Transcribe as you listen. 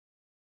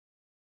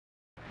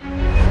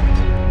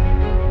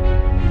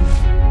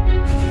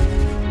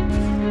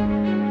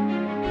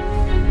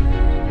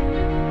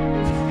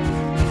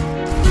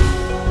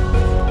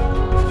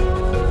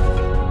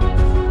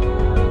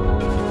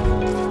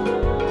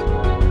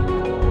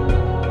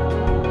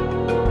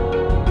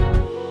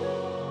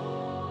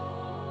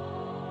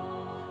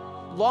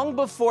Long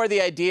before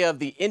the idea of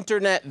the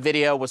internet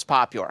video was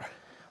popular,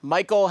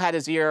 Michael had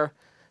his ear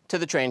to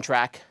the train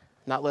track,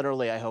 not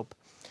literally, I hope,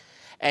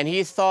 and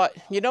he thought,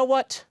 you know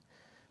what?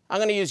 I'm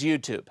going to use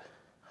YouTube.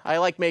 I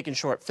like making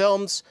short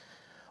films.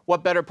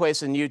 What better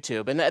place than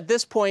YouTube? And at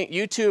this point,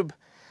 YouTube,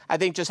 I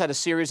think, just had a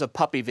series of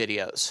puppy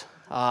videos,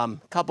 a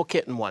couple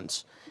kitten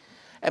ones.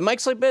 And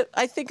Mike's like, but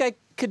I think I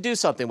could do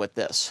something with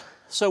this.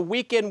 So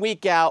week in,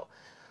 week out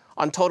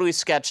on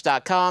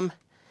TotallySketch.com,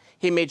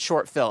 he made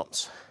short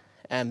films,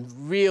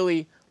 and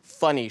really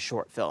funny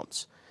short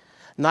films.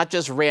 Not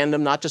just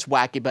random, not just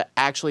wacky, but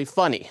actually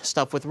funny.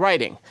 Stuff with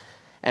writing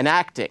and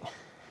acting.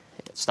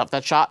 Stuff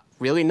that shot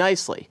really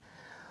nicely.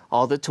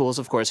 All the tools,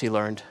 of course, he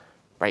learned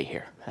right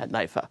here at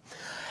NYFA.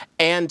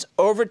 And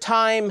over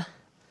time,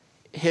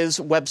 his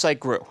website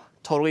grew.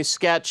 Totally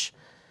Sketch.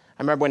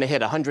 I remember when it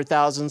hit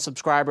 100,000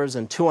 subscribers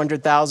and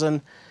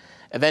 200,000.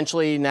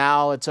 Eventually,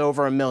 now it's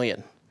over 1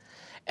 million.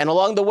 And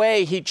along the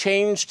way, he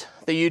changed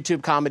the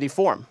YouTube comedy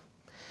form.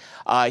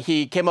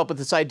 He came up with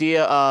this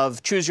idea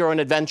of choose your own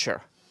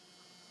adventure.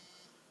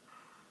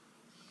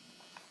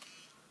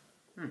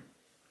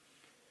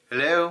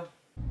 Hello?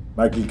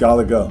 Michael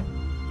Gallagher.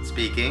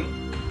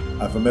 Speaking.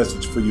 I have a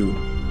message for you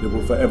that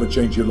will forever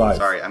change your life.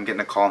 Sorry, I'm getting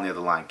a call on the other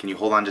line. Can you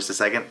hold on just a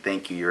second?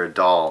 Thank you, you're a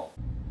doll.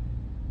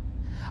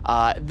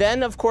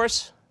 Then, of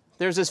course,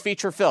 there's this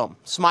feature film,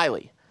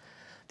 Smiley.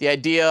 The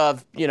idea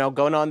of,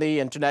 going on the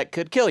internet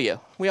could kill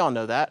you. We all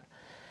know that.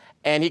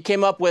 And he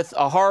came up with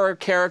a horror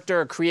character,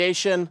 a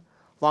creation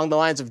along the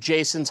lines of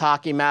Jason's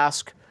hockey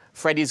mask,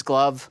 Freddy's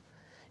glove.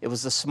 It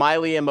was the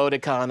smiley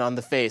emoticon on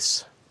the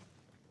face.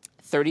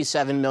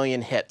 37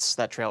 million hits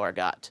that trailer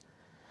got.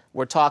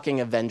 We're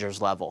talking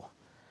Avengers level.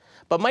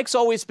 But Mike's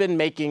always been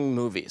making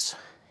movies.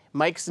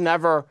 Mike's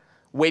never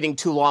waiting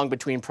too long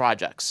between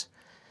projects.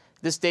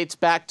 This dates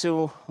back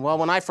to, well,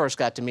 when I first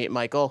got to meet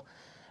Michael,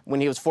 when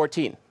he was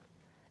 14.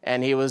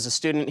 And he was a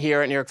student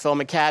here at New York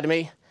Film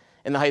Academy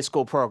in the high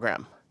school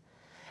program.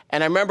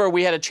 And I remember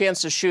we had a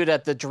chance to shoot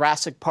at the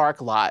Jurassic Park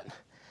lot.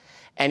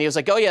 And he was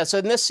like, oh yeah, so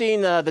in this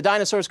scene, the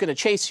dinosaur's gonna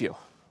chase you.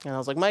 And I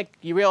was like, Mike,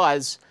 you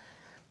realize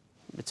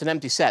it's an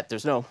empty set.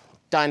 There's no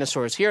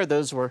dinosaurs here.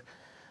 Those were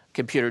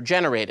computer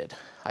generated.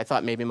 I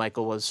thought maybe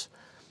Michael was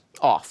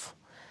off.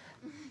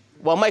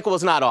 Well, Michael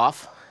was not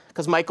off,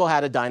 because Michael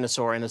had a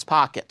dinosaur in his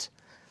pocket,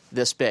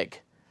 this big.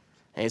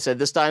 And he said,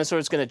 this dinosaur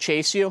is gonna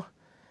chase you,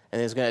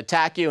 and he's gonna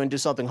attack you and do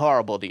something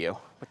horrible to you.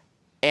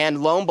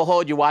 And lo and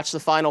behold, you watch the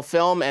final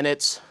film, and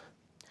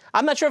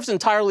I'm not sure if it's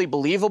entirely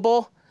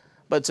believable,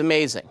 but it's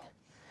amazing.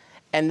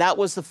 And that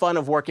was the fun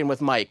of working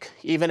with Mike,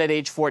 even at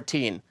age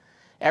 14.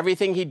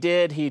 Everything he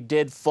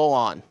did full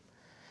on.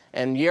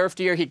 And year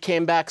after year, he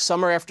came back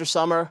summer after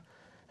summer,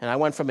 and I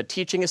went from a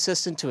teaching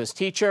assistant to his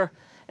teacher,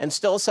 and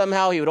still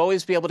somehow he would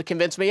always be able to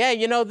convince me,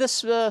 hey,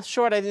 this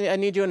short, I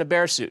need you in a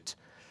bear suit.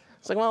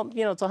 It's like, well,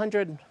 it's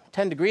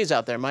 110 degrees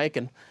out there, Mike.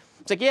 And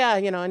it's like, yeah,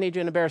 I need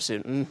you in a bear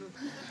suit. And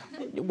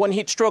one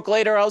heat stroke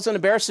later, I was in a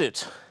bear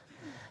suit.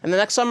 And the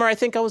next summer, I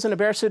think I was in a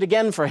bear suit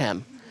again for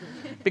him.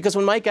 Because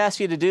when Mike asks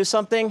you to do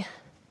something,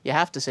 you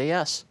have to say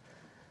yes.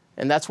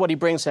 And that's what he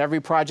brings to every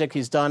project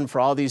he's done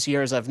for all these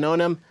years I've known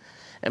him,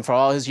 and for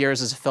all his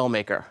years as a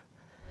filmmaker.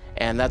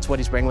 And that's what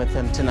he's bringing with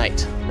him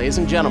tonight. Ladies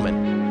and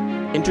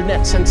gentlemen,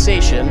 internet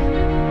sensation,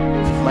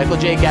 Michael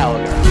J.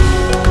 Gallagher.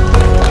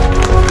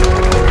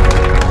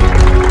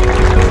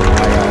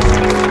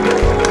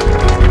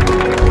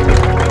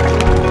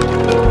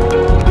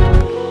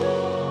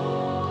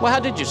 Well,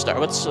 how did you start?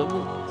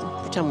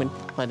 Pretend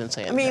I didn't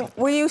say anything. I mean,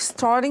 were you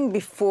starting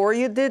before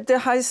you did the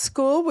high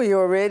school? Were you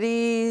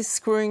already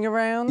screwing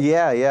around?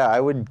 Yeah. I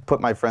would put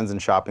my friends in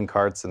shopping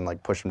carts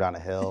and push them down a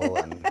hill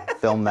and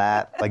film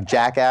that.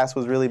 Jackass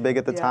was really big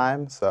at the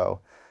time, so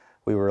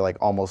we were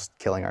almost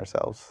killing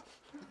ourselves.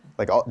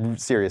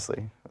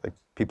 Seriously,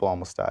 people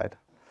almost died.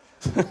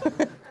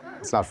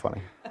 It's not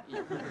funny.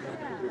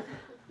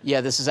 Yeah,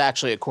 this is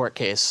actually a court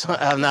case,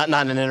 not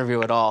an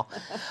interview at all.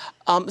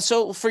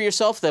 So for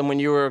yourself then, when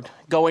you were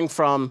going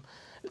from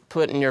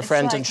putting your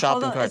friends in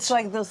shopping carts. It's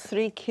like those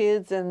 3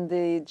 kids in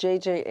the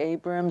J.J.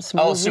 Abrams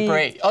movie. Oh, Super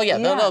 8. Oh yeah,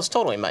 that was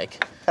totally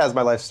Mike. That's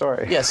my life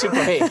story. Yeah, Super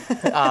 8.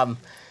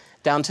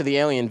 Down to the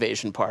alien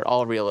invasion part,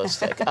 all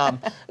realistic.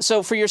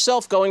 So for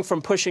yourself, going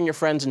from pushing your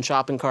friends in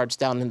shopping carts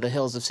down in the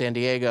hills of San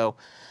Diego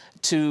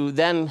to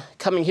then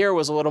coming here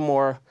was a little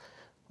more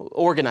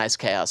organized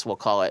chaos, we'll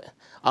call it.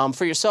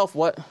 For yourself,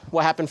 what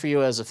happened for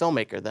you as a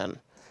filmmaker then?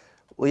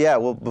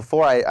 Well,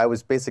 before I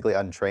was basically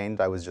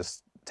untrained. I was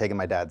just taking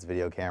my dad's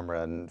video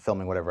camera and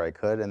filming whatever I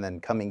could, and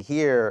then coming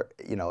here,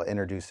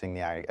 introducing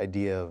the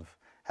idea of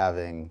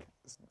having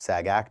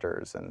SAG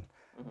actors and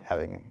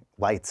having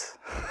lights,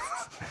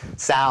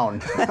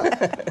 sound,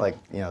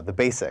 the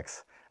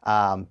basics.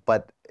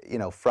 But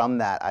from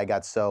that, I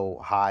got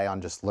so high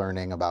on just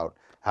learning about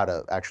how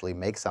to actually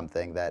make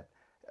something that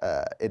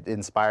it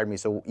inspired me.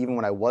 So even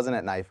when I wasn't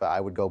at NYFA,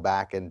 I would go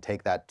back and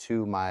take that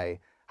to my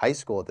high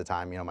school at the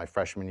time, my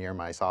freshman year,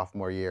 my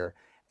sophomore year,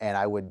 and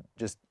I would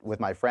just, with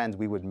my friends,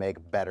 we would make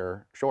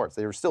better shorts.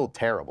 They were still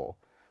terrible,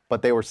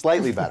 but they were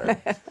slightly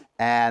better.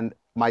 And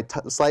my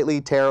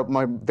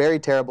very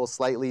terrible,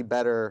 slightly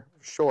better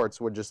shorts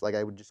would just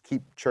I would just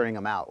keep churning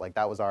them out. Like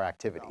that was our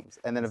activity.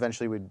 And then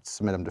eventually we'd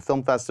submit them to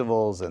film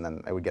festivals, and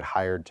then I would get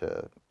hired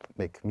to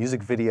make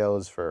music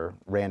videos for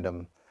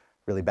random,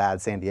 really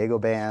bad San Diego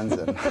bands.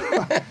 And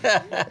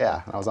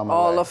yeah, I was on my way.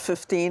 All of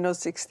 15 or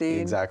 16.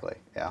 Exactly.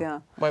 Yeah. Yeah.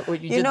 Well,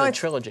 you did the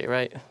trilogy,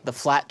 right? The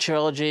Flat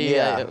trilogy.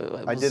 Yeah.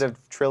 I did a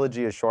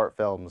trilogy of short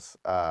films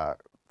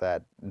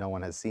that no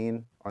one has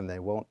seen, or they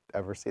won't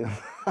ever see them.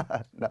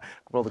 No,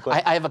 roll the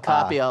clip. I have a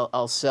copy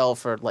I'll sell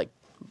for like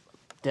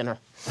dinner,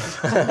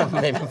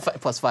 maybe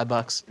plus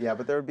 $5. Yeah,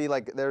 but there would be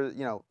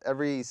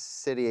every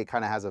city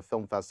kind of has a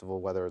film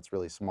festival, whether it's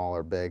really small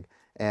or big,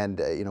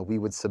 and we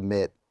would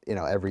submit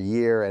every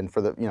year, and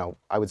for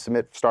I would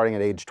submit starting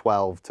at age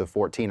 12 to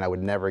 14. I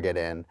would never get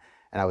in,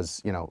 and I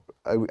was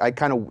I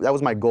kind of, that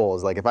was my goal,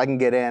 is like if I can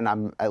get in,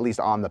 I'm at least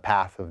on the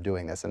path of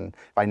doing this, and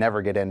if I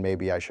never get in,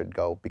 maybe I should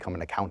go become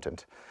an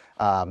accountant.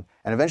 And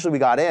eventually we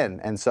got in,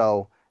 and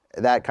so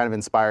that kind of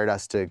inspired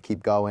us to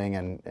keep going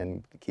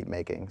and keep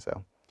making.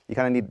 So you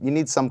kind of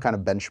need some kind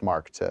of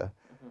benchmark to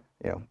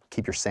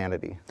keep your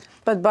sanity.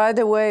 But by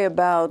the way,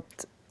 about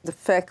the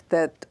fact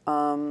that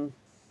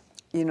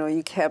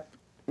you kept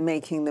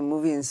making the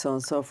movie and so on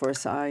and so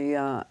forth,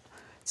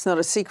 it's not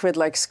a secret,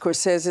 like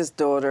Scorsese's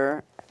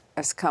daughter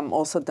has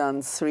also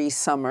done 3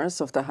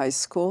 summers of the high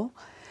school,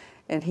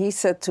 and he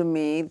said to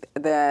me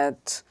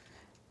that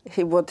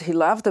what he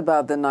loved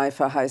about the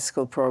NYFA high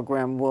school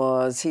program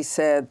was, he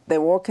said, they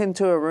walk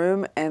into a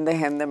room and they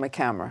hand them a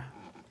camera.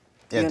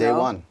 Yeah, day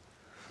one.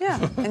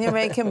 Yeah, and you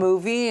make a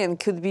movie, and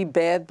could be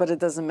bad, but it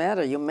doesn't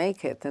matter. You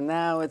make it, and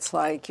now it's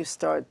like you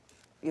start,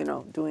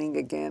 doing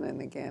again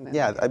and again. And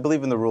yeah, again. I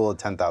believe in the rule of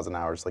 10,000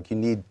 hours. Like, you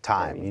need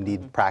time, you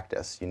need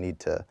practice, you need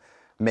to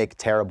make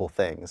terrible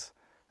things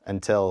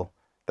until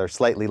they're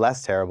slightly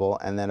less terrible,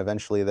 and then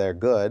eventually they're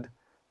good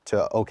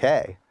to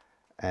okay,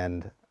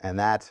 and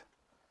that's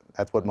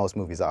what most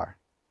movies are.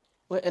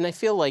 Well, and I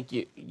feel like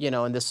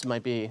and this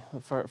might be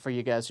for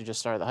you guys who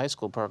just started the high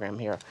school program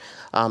here.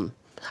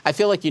 I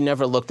feel like you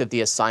never looked at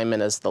the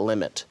assignment as the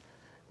limit,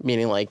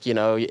 meaning like,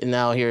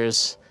 now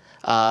here's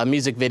a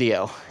music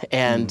video.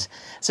 And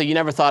so you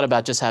never thought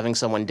about just having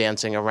someone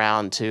dancing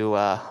around to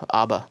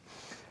ABBA.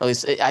 At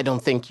least I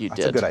don't think you did.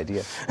 That's a good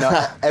idea.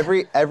 No,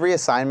 every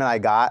assignment I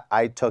got,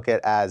 I took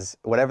it as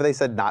whatever they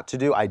said not to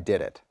do, I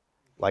did it.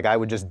 Like I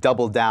would just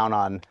double down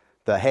on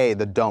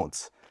the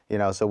don'ts.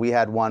 So we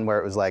had one where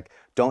it was like,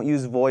 don't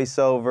use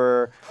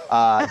voiceover,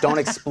 don't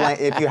explain,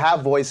 if you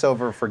have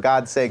voiceover, for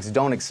God's sakes,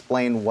 don't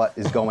explain what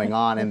is going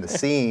on in the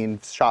scene,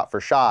 shot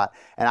for shot,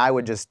 and I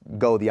would just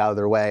go the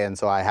other way, and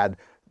so I had,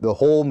 the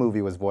whole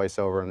movie was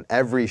voiceover, and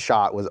every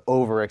shot was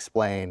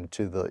over-explained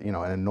to an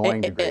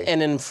annoying degree.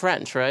 And in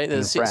French, right?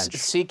 In French.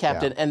 Sea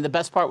captain, yeah. And the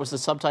best part was the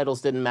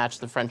subtitles didn't match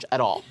the French at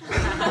all.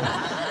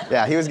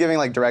 Yeah, he was giving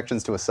like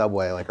directions to a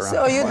subway around.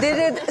 So you did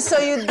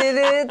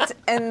it,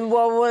 and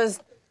what was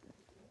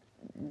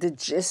the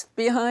gist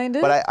behind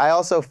it? But I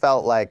also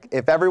felt like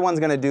if everyone's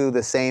going to do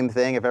the same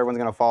thing, if everyone's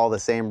going to follow the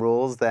same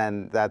rules,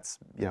 then that's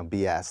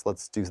BS.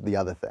 Let's do the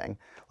other thing.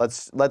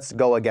 Let's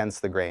go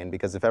against the grain,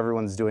 because if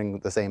everyone's doing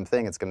the same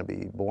thing, it's going to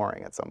be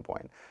boring at some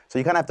point. So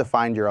you kind of have to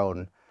find your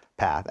own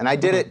path. And I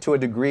did it to a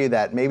degree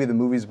that maybe the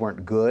movies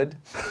weren't good,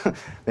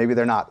 maybe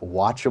they're not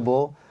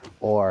watchable,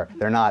 or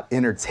they're not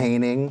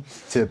entertaining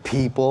to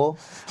people,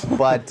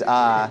 but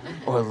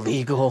or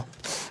legal.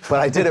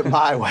 But I did it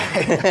my way.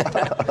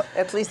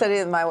 At least I did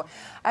it my way.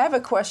 I have a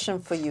question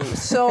for you.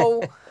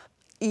 So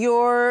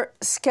your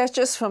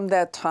sketches from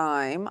that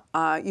time,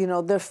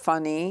 they're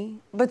funny,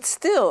 but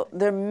still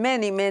there are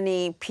many,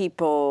 many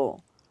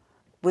people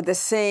with the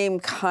same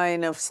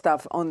kind of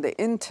stuff on the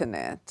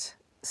internet.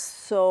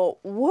 So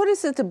what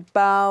is it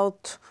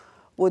about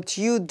what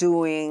you're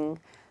doing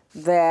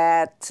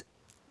that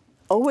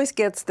always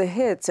gets the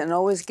hits and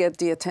always get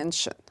the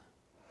attention?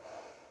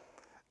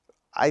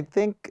 I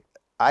think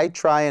I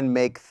try and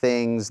make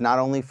things not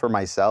only for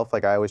myself,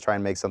 like I always try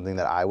and make something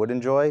that I would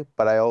enjoy,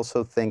 but I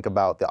also think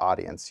about the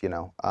audience,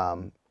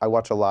 I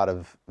watch a lot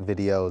of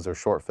videos or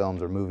short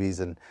films or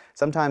movies, and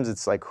sometimes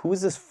it's like, who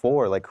is this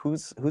for? Like,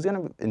 who's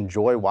gonna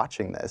enjoy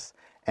watching this?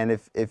 And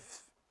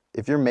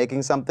if you're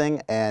making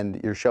something and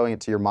you're showing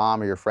it to your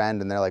mom or your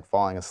friend and they're like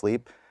falling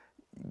asleep,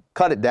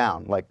 cut it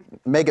down, like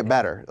make it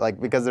better, like,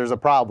 because there's a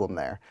problem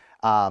there.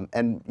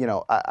 And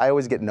I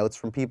always get notes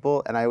from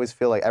people, and I always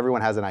feel like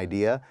everyone has an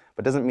idea,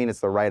 but doesn't mean it's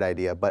the right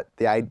idea. But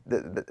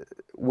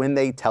when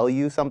they tell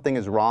you something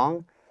is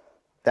wrong,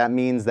 that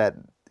means that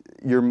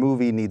your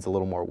movie needs a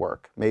little more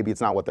work. Maybe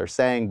it's not what they're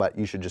saying, but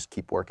you should just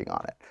keep working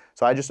on it.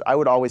 So I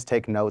would always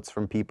take notes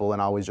from people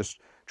and always just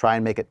try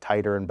and make it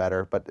tighter and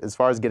better. But as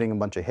far as getting a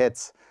bunch of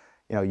hits,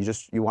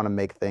 you want to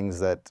make things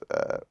that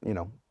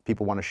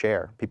people want to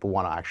share, people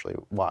want to actually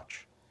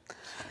watch.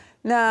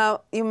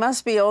 Now, you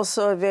must be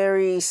also a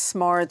very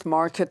smart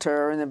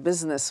marketer and a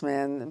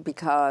businessman,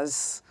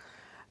 because,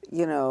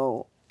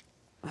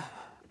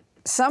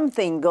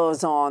 something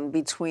goes on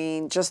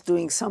between just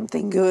doing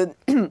something good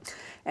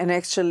and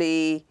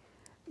actually,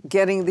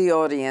 getting the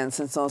audience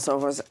and so on and so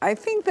forth. I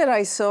think that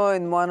I saw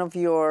in one of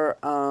your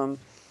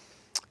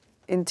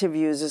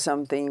interviews or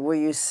something where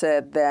you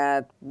said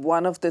that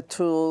one of the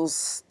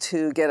tools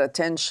to get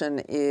attention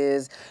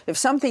is if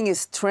something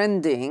is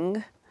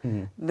trending,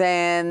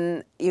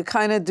 then you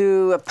kind of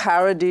do a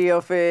parody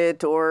of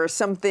it or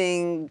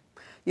something,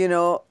 you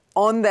know,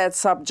 on that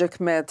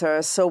subject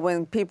matter. So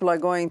when people are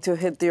going to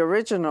hit the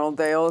original,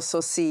 they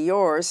also see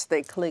yours,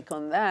 they click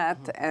on that,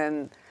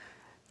 and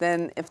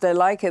then if they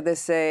like it, they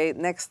say,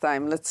 next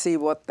time, let's see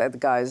what that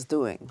guy's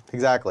doing.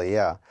 Exactly,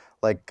 yeah.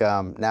 Like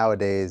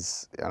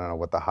nowadays, I don't know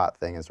what the hot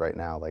thing is right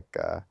now. Like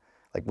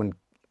when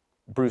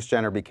Bruce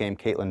Jenner became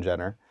Caitlyn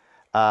Jenner,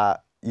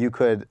 you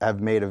could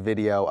have made a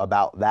video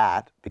about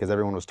that because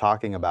everyone was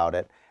talking about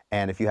it.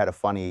 And if you had a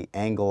funny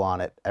angle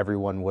on it,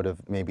 everyone would have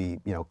maybe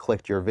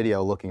clicked your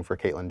video looking for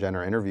Caitlyn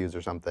Jenner interviews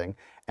or something,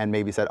 and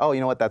maybe said, oh,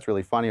 you know what, that's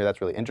really funny or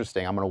that's really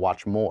interesting. I'm going to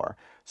watch more.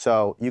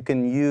 So you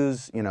can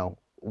use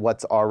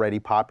what's already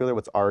popular,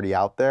 what's already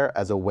out there,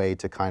 as a way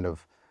to kind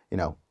of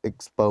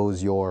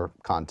expose your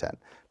content.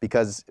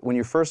 Because when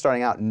you're first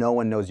starting out, no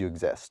one knows you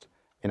exist,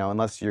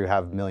 unless you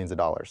have millions of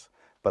dollars.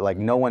 But like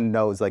no one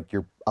knows like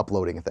you're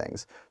uploading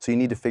things. So you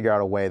need to figure out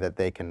a way that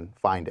they can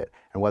find it.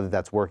 And whether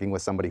that's working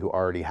with somebody who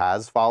already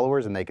has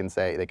followers and they can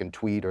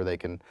tweet or they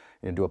can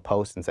do a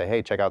post and say,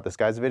 hey, check out this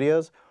guy's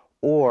videos.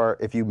 Or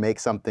if you make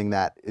something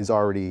that is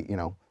already,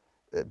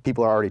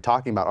 people are already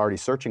talking about, already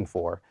searching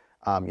for,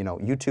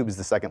 YouTube is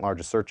the second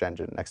largest search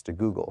engine next to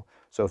Google.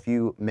 So if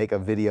you make a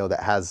video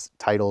that has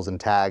titles and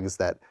tags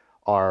that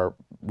are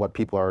what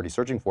people are already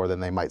searching for, then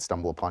they might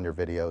stumble upon your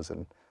videos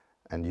and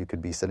you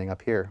could be sitting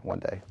up here one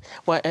day.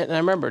 Well, and I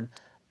remembered,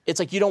 it's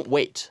like you don't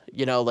wait.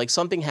 Like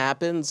something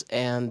happens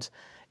and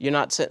you're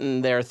not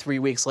sitting there 3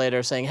 weeks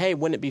later saying, hey,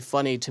 wouldn't it be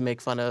funny to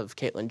make fun of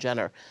Caitlyn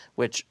Jenner,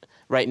 which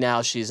right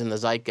now she's in the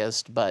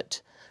zeitgeist,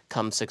 but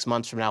come 6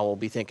 months from now we'll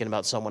be thinking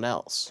about someone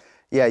else.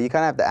 Yeah, you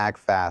kind of have to act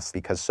fast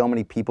because so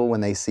many people,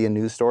 when they see a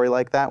news story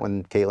like that,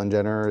 when Caitlyn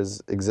Jenner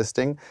is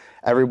existing,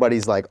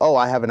 everybody's like, oh,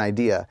 I have an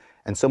idea.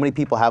 And so many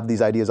people have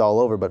these ideas all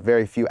over, but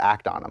very few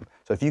act on them.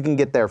 So if you can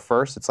get there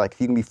first, it's like if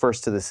you can be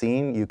first to the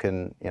scene, you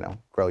can,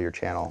 grow your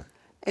channel.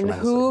 And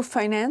who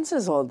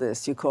finances all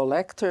this? You call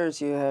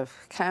actors, you have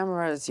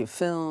cameras, you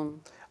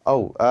film?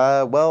 Oh,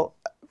 well,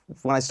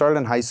 when I started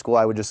in high school,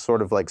 I would just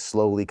sort of like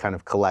slowly kind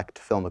of collect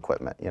film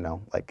equipment,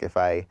 Like if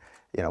I,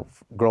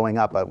 growing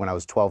up, when I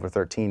was 12 or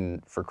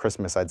 13, for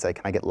Christmas, I'd say,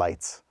 can I get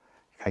lights?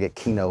 Can I get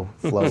Kino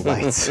flow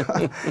lights?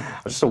 I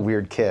was just a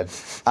weird kid.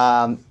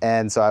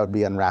 And so I would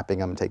be unwrapping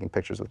them and taking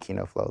pictures with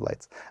Kino flow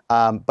lights.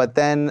 But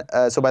then,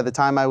 so by the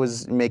time I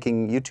was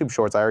making YouTube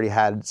shorts, I already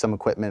had some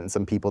equipment and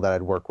some people that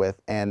I'd work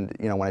with. And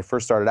when I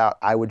first started out,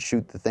 I would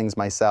shoot the things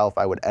myself.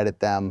 I would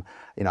edit them.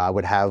 I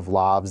would have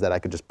lavs that I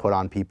could just put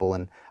on people.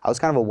 And I was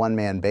kind of a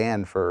one-man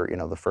band for,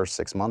 the first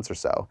 6 months or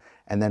so.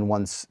 And then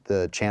once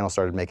the channel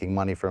started making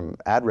money from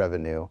ad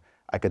revenue,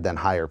 I could then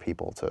hire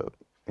people to,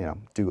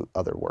 do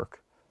other work.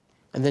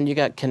 And then you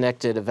got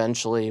connected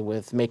eventually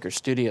with Maker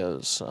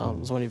Studios. I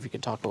was wondering if you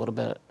could talk a little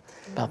bit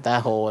about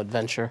that whole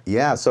adventure.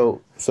 Yeah,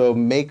 so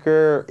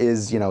Maker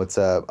is, it's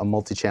a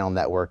multi-channel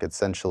network.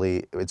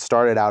 Essentially, it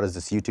started out as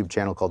this YouTube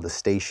channel called The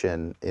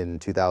Station in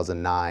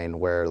 2009,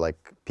 where like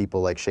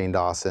people like Shane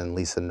Dawson,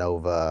 Lisa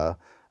Nova,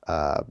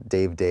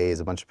 Dave Days,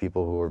 a bunch of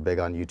people who were big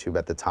on YouTube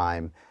at the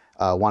time,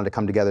 wanted to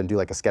come together and do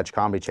like a sketch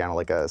comedy channel,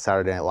 like a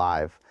Saturday Night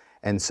Live.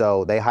 And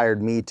so they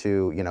hired me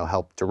to,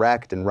 help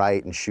direct and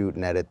write and shoot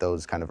and edit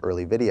those kind of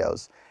early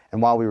videos.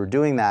 And while we were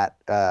doing that,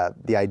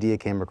 the idea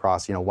came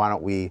across, why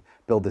don't we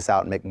build this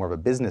out and make more of a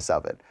business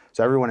of it?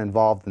 So everyone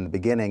involved in the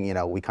beginning,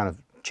 we kind of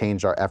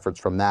changed our efforts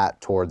from that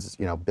towards,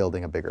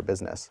 building a bigger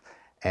business.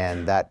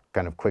 And that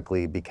kind of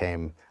quickly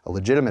became a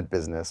legitimate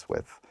business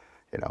with,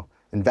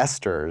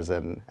 investors,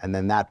 and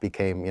then that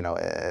became,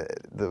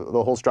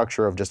 the whole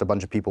structure of just a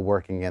bunch of people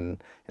working in,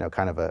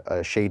 kind of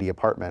a shady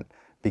apartment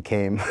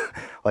became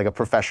like a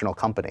professional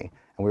company,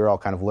 and we were all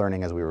kind of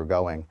learning as we were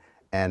going.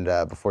 And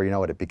before you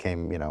know it, it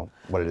became,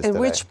 what it is today.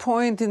 At which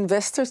point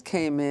investors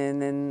came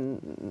in,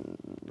 and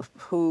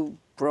who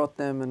brought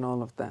them, and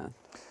all of that?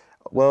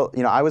 Well,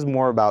 I was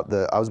more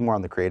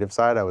on the creative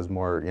side. I was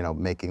more,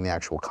 making the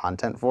actual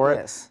content for it.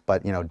 Yes.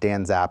 But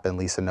Dan Zappin,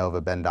 Lisa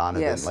Nova, Ben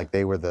Donovan, yes. like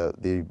they were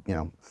the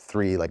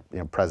three, like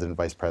president,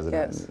 vice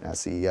president, yes. and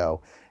CEO,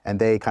 and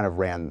they kind of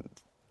ran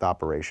the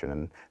operation,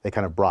 and they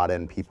kind of brought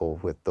in people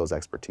with those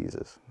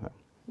expertises.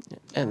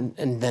 And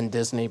then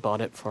Disney bought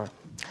it for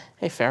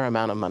a fair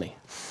amount of money.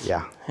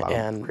 Yeah,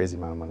 crazy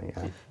amount of money.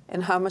 Yeah.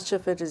 And how much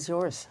of it is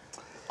yours?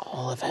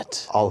 All of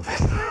it. All of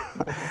it.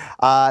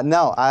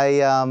 No,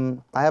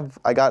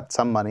 I got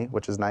some money,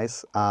 which is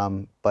nice,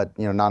 but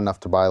not enough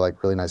to buy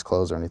like really nice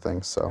clothes or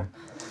anything. So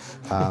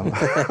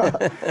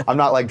I'm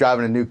not like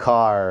driving a new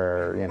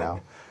car,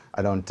 or,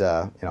 I don't,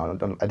 I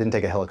didn't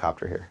take a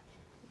helicopter here.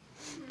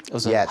 It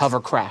was a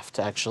hovercraft,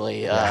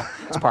 actually.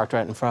 It's parked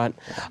right in front.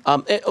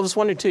 I was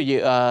wondering, too,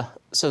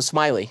 so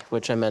Smiley,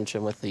 which I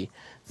mentioned with the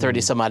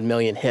 30-some-odd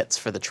million hits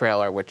for the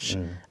trailer, which,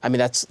 I mean,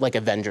 that's like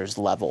Avengers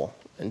level.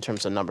 in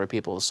terms of number of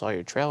people who saw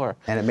your trailer.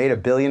 And it made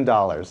 $1 billion.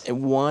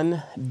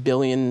 $1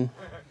 billion,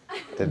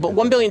 but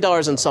 $1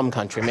 billion in some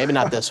country, maybe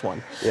not this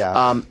one.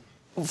 Yeah.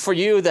 For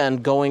you then,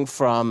 going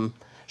from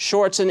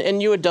shorts,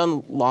 and you had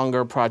done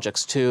longer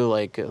projects too,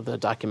 like the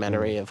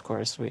documentary, of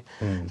course,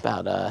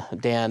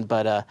 about Dan,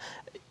 but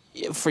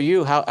for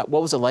you,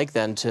 what was it like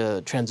then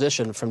to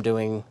transition from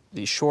doing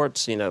these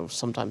shorts, you know,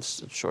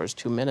 sometimes as short as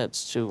 2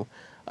 minutes, to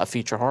a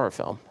feature horror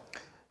film?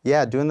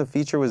 Yeah, doing the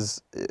feature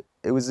was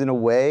in a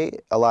way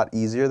a lot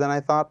easier than I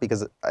thought,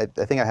 because I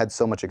think I had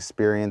so much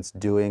experience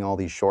doing all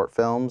these short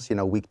films, you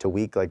know, week to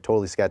week, like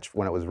Totally Sketch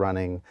when it was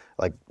running,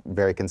 like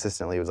very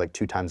consistently, it was like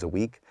 2 times a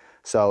week.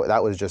 So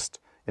that was just,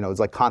 you know, it was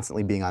like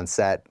constantly being on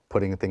set,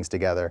 putting things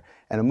together.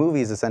 And a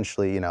movie is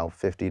essentially, you know,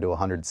 50 to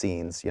 100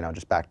 scenes, you know,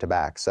 just back to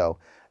back. So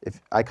if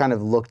I kind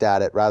of looked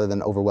at it, rather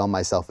than overwhelm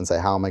myself and say,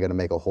 how am I going to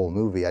make a whole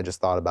movie? I just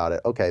thought about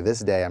it, okay, this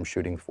day I'm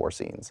shooting 4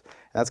 scenes.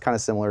 And that's kind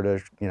of similar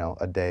to, you know,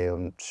 a day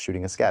of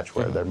shooting a sketch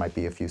where there might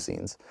be a few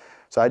scenes.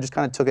 So I just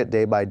kind of took it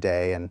day by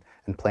day and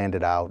planned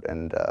it out.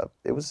 And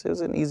it was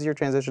an easier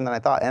transition than I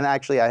thought. And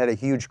actually I had a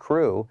huge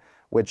crew,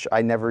 which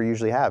I never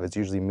usually have. It's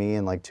usually me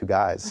and like 2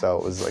 guys. So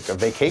it was like a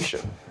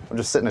vacation. I'll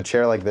just sit in a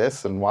chair like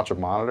this and watch a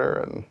monitor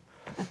and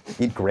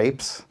eat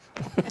grapes.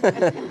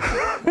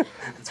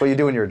 That's what you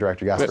do when you're a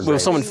director. You ask for grapes.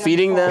 Was someone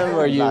feeding them,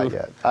 or you? Not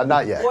yet.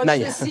 Not yet. Watch Not the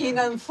yet. scene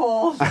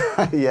unfold.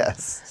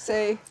 Yes.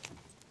 Say,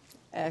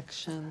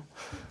 action.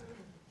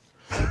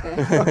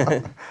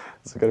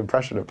 That's a good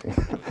impression of me.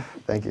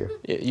 Thank you.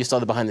 You saw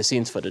the behind the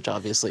scenes footage,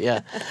 obviously,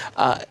 yeah.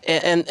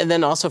 And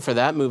then also for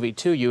that movie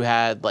too, you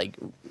had like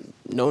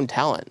known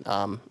talent,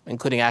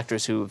 including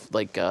actors who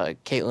like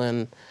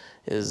Caitlin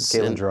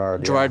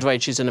Gerard. Gerard's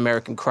right. She's in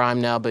American Crime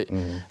now, but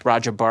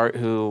Roger Bart,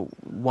 who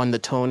won the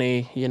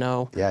Tony, you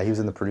know. Yeah, he was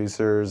in The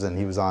Producers, and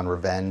he was on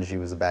Revenge. He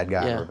was a bad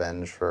guy on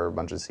Revenge for a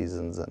bunch of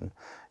seasons, and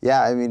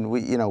yeah, I mean,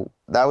 you know,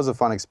 that was a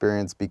fun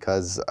experience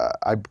because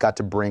I got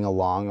to bring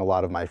along a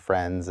lot of my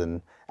friends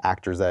and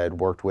actors that I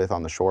had worked with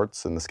on the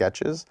shorts and the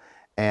sketches,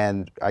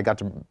 and I got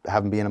to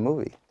have them be in a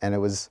movie. And it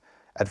was,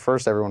 at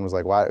first, everyone was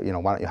like, why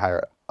don't you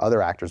hire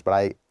other actors?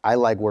 But I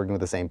like working with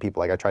the same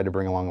people. Like I tried to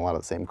bring along a lot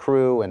of the same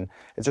crew, and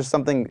it's just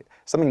something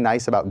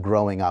nice about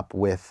growing up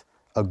with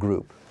a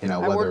group. You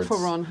know, I work for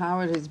Ron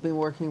Howard. He's been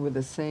working with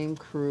the same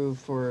crew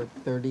for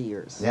 30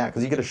 years. Yeah,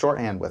 because you get a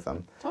shorthand with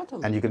them.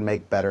 Totally. And you can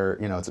make better,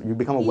 you know, you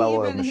become a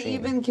well-oiled machine. He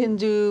even can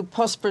do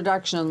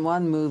post-production on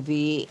one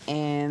movie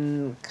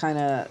and kind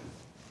of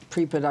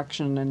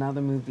pre-production on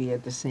another movie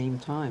at the same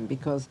time,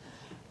 because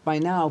by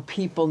now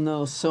people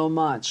know so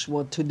much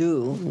what to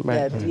do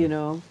that, you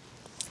know,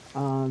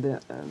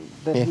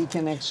 that he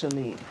can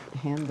actually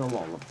handle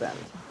all of that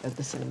at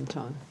the same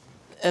time.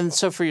 And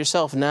so for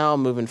yourself now,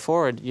 moving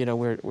forward, you know,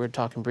 we're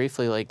talking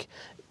briefly, like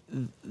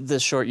the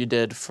short you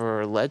did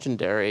for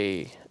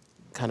Legendary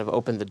kind of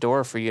opened the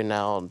door for you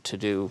now to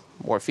do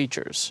more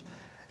features.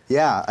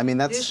 Yeah, I mean,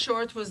 that's... This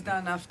short was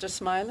done after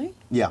Smiley?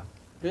 Yeah.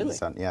 Really?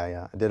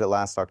 Yeah. I did it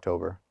last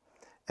October.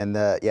 And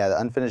the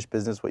Unfinished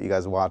Business, what you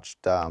guys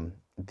watched,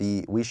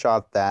 we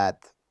shot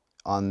that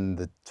on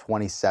the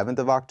 27th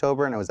of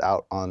October, and it was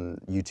out on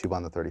YouTube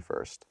on the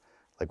 31st.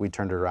 Like, we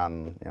turned it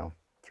around, you know,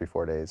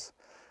 3-4 days.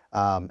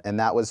 And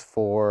that was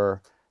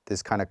for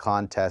this kind of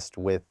contest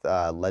with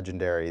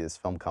Legendary, this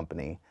film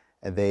company.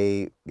 And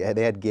they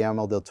had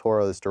Guillermo del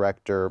Toro, this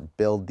director,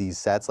 build these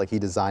sets. Like, he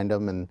designed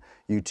them, and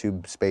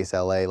YouTube Space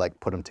LA, like,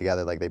 put them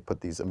together. Like, they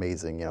put these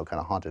amazing, you know, kind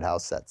of haunted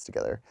house sets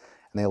together.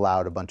 And they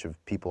allowed a bunch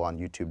of people on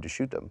YouTube to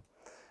shoot them.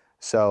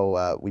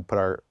 So we put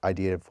our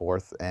idea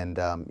forth, and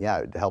yeah,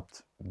 it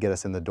helped get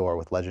us in the door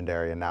with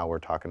Legendary, and now we're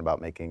talking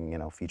about making, you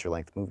know,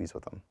 feature-length movies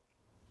with them.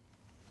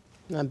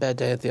 Not a bad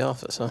day at the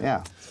office, huh?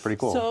 Yeah, it's pretty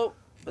cool.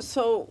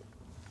 So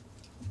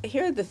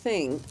here's the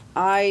thing.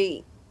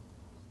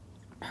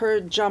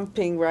 Her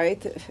jumping,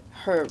 right?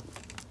 Her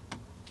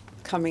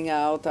coming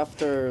out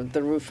after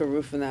the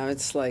roof, now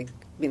it's like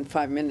been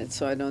 5 minutes,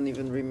 so I don't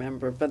even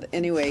remember. But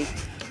anyway,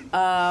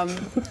 and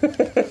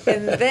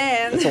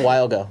then... It's a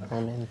while ago. I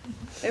mean...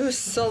 It was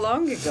so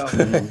long ago.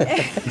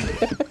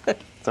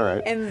 It's all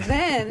right. And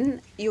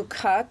then you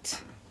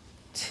cut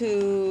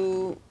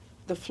to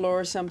the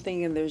floor or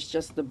something, and there's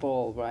just the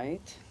ball,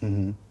 right?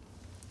 Mm-hmm.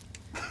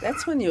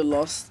 That's when you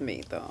lost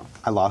me, though.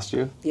 I lost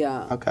you?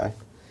 Yeah. Okay.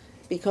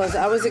 Because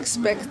I was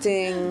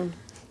expecting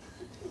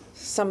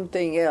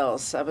something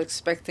else. I was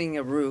expecting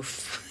a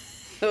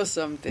roof or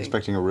something.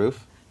 Expecting a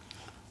roof?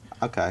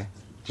 Okay.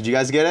 Did you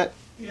guys get it?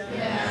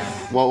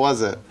 Yeah. What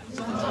was it?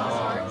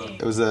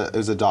 It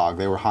was a dog.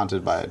 They were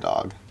haunted by a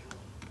dog.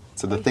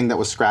 So the thing that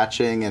was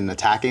scratching and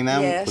attacking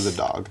them was a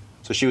dog.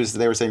 So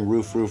they were saying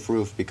roof, roof,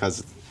 roof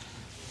because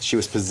she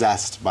was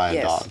possessed by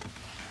a dog.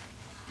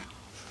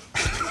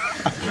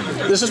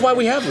 This is why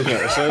we have him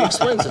here, so he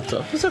explains it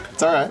to us.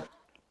 It's all right.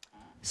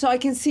 So I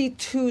can see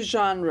 2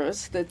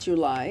 genres that you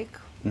like.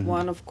 Mm-hmm.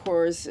 One, of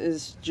course,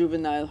 is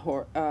juvenile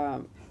horror.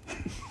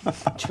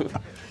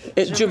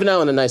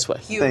 Juvenile in a nice way.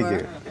 Humor.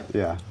 Thank you.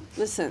 Yeah.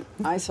 Listen,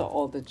 I saw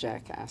all the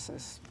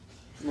Jackasses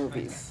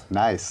movies.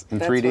 Nice. In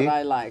That's 3D? That's what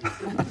I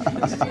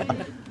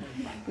like.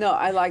 No,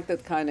 I like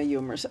that kind of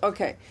humor.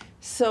 Okay,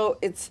 so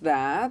it's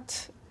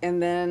that, and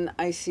then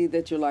I see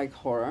that you like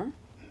horror,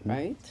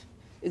 right?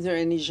 Is there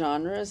any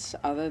genres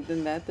other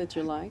than that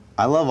you like?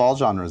 I love all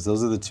genres.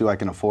 Those are the two I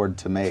can afford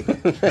to make.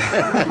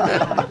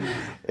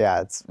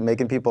 Yeah, it's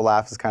making people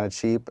laugh is kind of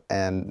cheap,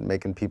 and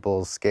making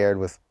people scared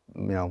with,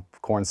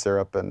 corn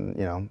syrup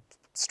and,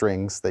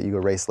 strings that you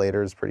erase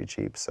later is pretty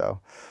cheap. So,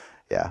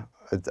 yeah,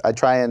 I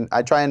try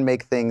and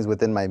make things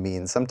within my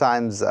means.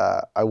 Sometimes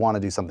I want to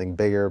do something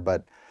bigger,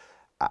 but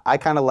I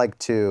kind of like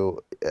to,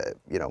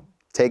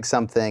 take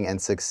something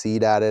and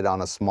succeed at it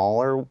in a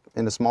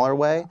smaller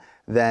way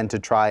than to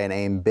try and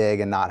aim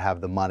big and not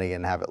have the money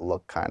and have it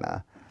look kind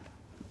of,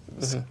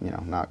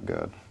 not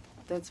good.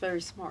 That's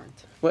very smart.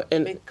 Well,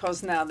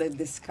 because now they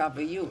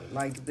discover you,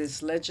 like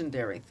this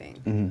legendary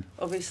thing.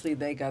 Obviously,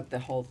 they got the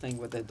whole thing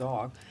with the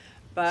dog,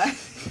 but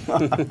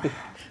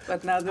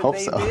but now that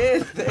they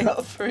did, they're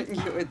offering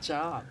you a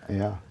job.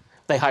 Yeah.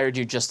 They hired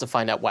you just to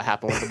find out what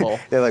happened with the bull.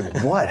 They're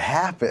like, what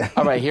happened?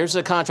 All right, here's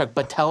the contract,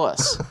 but tell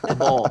us the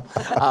bull.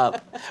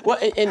 Well,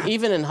 and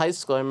even in high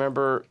school, I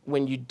remember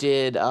when you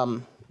did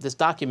this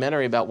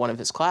documentary about one of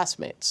his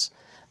classmates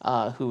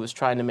who was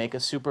trying to make a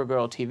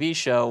Supergirl TV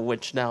show,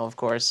 which now, of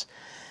course,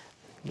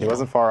 He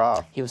wasn't far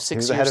off. He was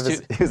 6 years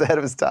he was ahead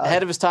of his time.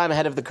 Ahead of his time,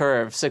 ahead of the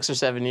curve, 6 or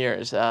 7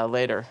 years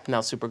later.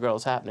 Now Supergirl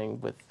is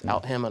happening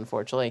without him,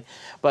 unfortunately.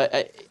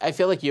 But I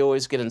feel like you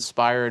always get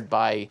inspired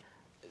by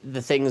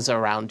the things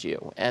around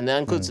you, and that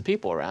includes the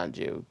people around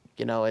you.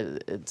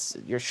 It's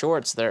your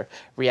shorts, they're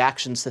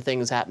reactions to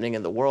things happening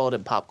in the world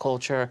and pop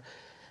culture.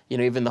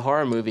 Even the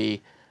horror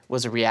movie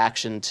was a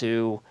reaction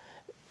to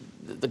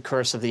the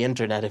curse of the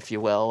internet, if you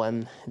will,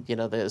 and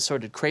the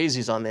sort of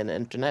crazies on the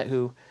internet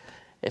who,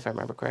 if I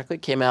remember correctly,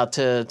 came out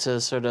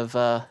to sort of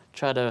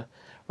try to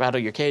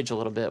rattle your cage a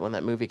little bit when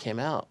that movie came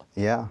out.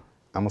 Yeah,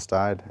 almost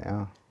died.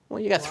 Yeah. Well,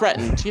 you got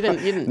threatened. You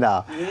didn't.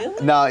 No.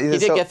 Really? No. You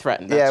did get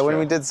threatened. Yeah, that's when true.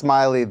 we did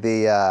Smiley,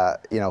 the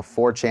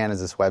 4chan is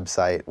this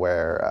website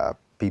where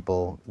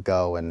people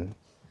go and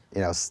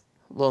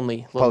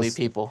lonely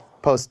people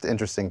post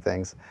interesting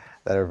things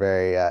that are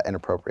very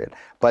inappropriate.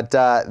 But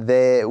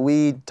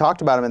we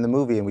talked about them in the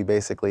movie, and we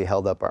basically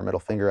held up our middle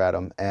finger at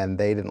them, and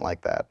they didn't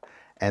like that.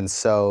 And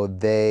so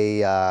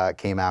they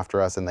came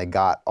after us, and they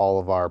got all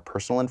of our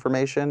personal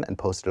information and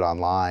posted it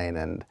online,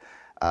 and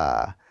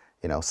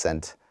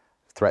sent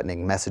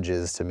threatening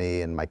messages to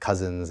me and my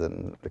cousins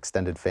and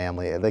extended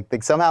family.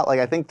 Like somehow,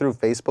 I think through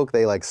Facebook,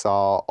 they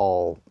saw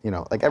all,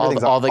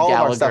 everything's all the all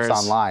of our stuff's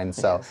Gallaghers. online.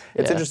 So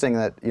it's interesting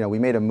that we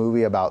made a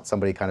movie about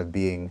somebody kind of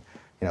being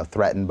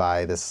threatened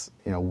by this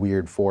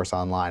weird force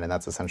online, and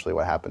that's essentially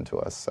what happened to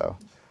us. So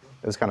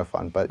it was kind of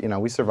fun, but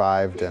we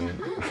survived, and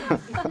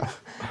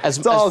as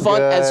good.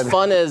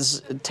 fun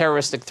as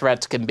terroristic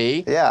threats can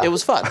be. Yeah. It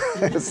was fun.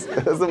 it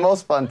was the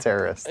most fun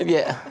terrorist.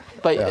 Yeah,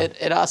 but Yeah.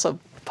 It also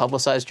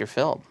publicized your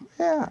film.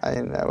 Yeah, I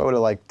would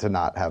have liked to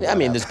not have. That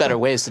There's better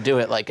ways to do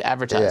it, like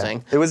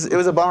advertising. Yeah. It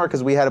was a bummer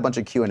because we had a bunch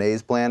of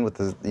Q&As planned with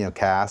the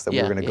cast that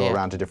we were going to go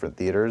around to different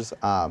theaters,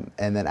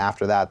 and then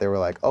after that they were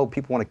like, "Oh,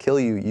 people want to kill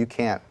you. You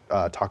can't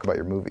talk about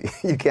your movie.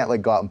 You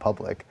can't go out in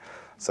public."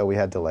 So we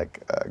had to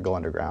go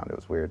underground. It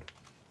was weird.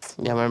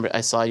 Yeah, I remember I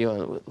saw you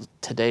on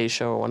Today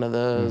Show or one of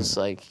those.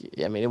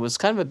 It was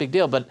kind of a big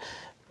deal, but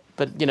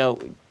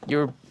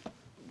you're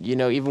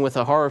even with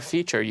a horror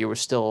feature, you were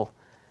still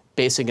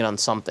basing it on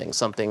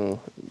something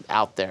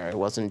out there. It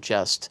wasn't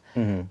just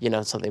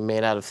something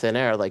made out of thin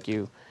air. I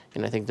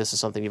think this is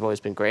something you've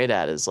always been great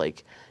at. Is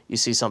you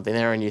see something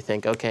there and you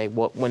think, okay,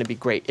 wouldn't it be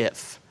great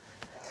if?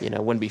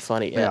 Wouldn't it be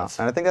funny if? Yeah,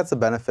 and I think that's the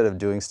benefit of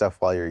doing stuff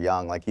while you're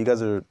young. You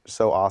guys are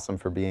so awesome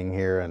for being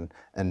here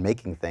and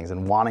making things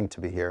and wanting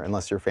to be here,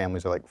 unless your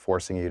families are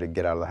forcing you to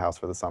get out of the house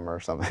for the summer or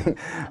something.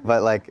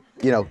 But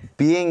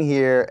being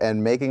here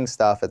and making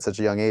stuff at such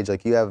a young age,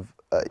 you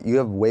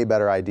have way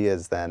better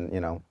ideas than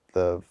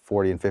the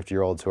 40 and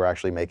 50-year-olds who are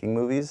actually making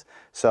movies.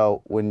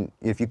 So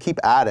if you keep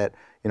at it,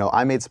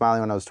 I made Smiley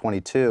when I was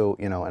 22,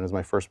 and it was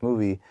my first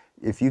movie.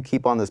 If you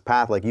keep on this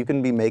path, you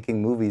can be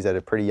making movies at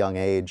a pretty young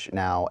age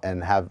now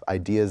and have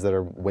ideas that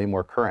are way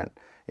more current,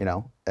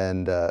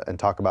 and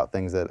talk about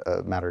things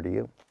that matter to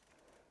you.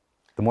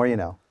 The more you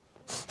know.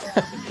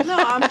 No,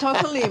 I'm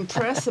totally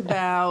impressed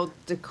about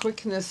the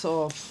quickness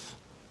of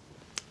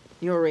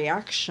your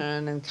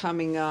reaction and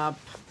coming up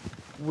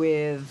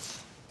with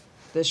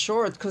the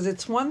short, because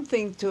it's one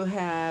thing to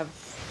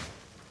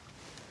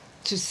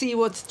see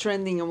what's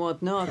trending and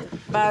what not,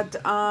 but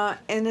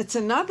and it's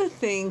another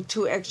thing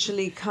to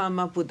actually come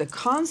up with a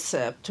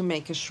concept to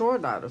make a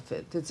short out of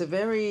it. It's a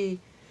very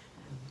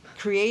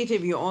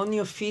creative. You're on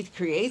your feet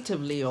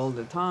creatively all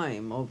the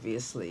time,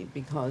 obviously,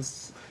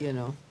 because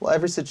Well,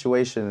 every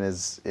situation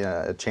is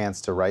a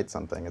chance to write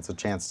something. It's a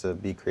chance to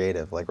be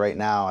creative. Right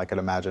now, I could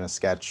imagine a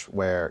sketch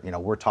where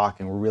we're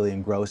talking, we're really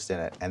engrossed in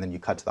it, and then you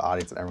cut to the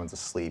audience and everyone's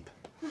asleep.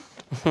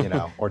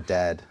 Or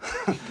dead.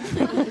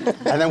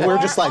 And then we're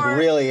just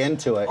really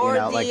into it, or Or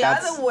the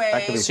other way,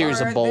 that could be Series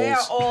fun. of where they're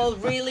bowls. all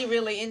really,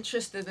 really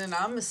interested and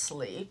I'm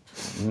asleep.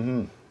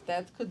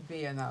 That could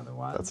be another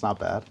one. That's not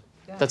bad.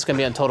 That's going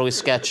to be on Totally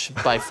Sketch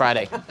by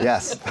Friday.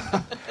 Yes.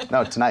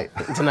 No, tonight.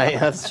 Tonight,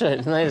 that's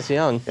right. Tonight is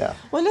young. Yeah.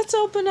 Well, let's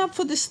open up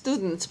for the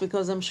students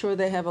because I'm sure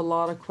they have a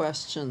lot of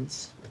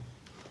questions.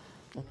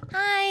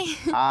 Hi.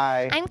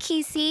 Hi. I'm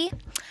Casey.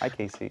 Hi,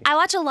 Casey. I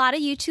watch a lot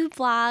of YouTube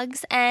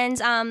vlogs, and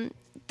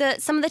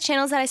some of the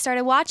channels that I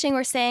started watching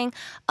were saying,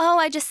 oh,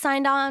 I just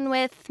signed on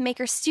with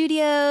Maker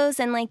Studios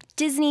and like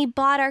Disney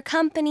bought our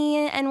company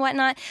and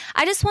whatnot.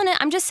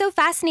 I'm just so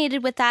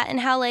fascinated with that and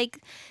how like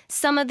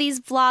some of these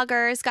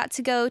vloggers got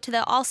to go to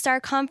the All-Star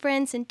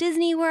Conference in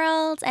Disney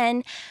World,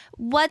 and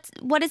what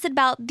is it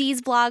about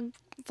these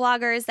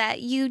vloggers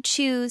that you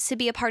choose to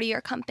be a part of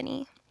your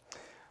company?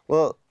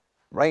 Well,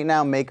 right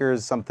now, Maker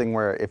is something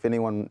where if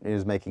anyone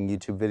is making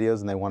YouTube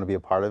videos and they want to be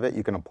a part of it,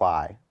 you can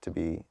apply to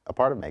be a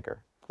part of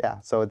Maker. Yeah,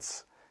 so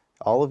it's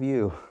all of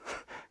you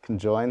can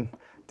join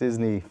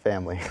Disney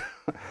family.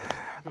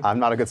 I'm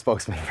not a good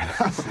spokesman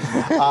for them.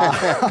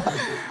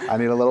 I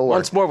need a little work.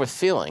 Once more with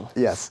feeling.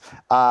 Yes,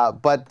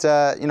 but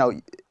you know,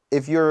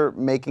 if you're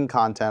making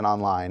content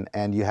online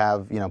and you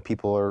have, you know,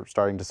 people are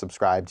starting to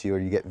subscribe to you or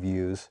you get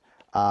views,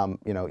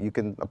 you know, you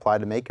can apply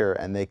to Maker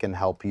and they can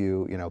help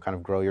you, you know, kind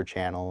of grow your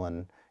channel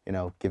and, you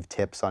know, give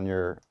tips on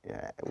your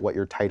what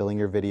you're titling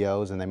your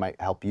videos, and they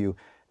might help you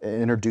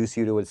introduce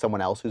you to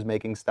someone else who's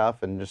making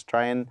stuff, and just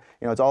try and,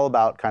 you know, it's all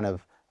about kind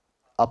of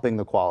upping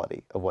the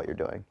quality of what you're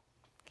doing.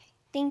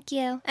 Thank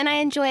you. And I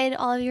enjoyed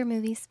all of your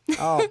movies.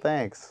 Oh,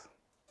 thanks.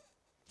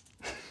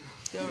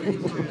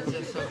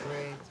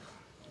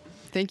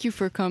 Thank you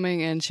for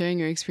coming and sharing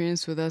your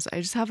experience with us.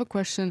 I just have a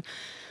question.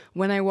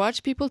 When I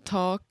watch people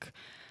talk,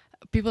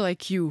 people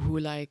like you who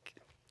like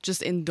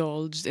just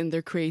indulged in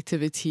their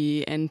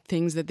creativity and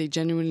things that they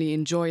genuinely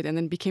enjoyed and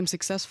then became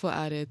successful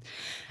at it,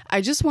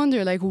 I just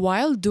wonder, like,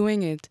 while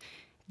doing it,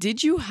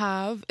 did you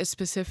have a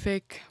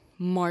specific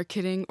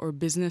marketing or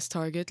business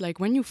target? Like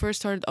when you first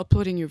started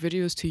uploading your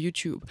videos to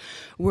YouTube,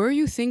 were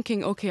you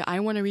thinking, okay,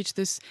 I want to reach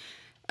this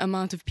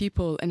amount of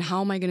people and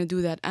how am I going to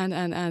do that?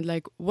 And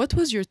like, what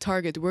was your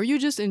target? Were you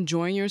just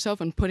enjoying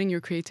yourself and putting your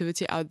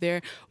creativity out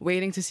there,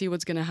 waiting to see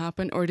what's going to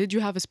happen? Or did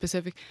you have a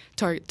specific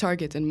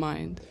target in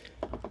mind?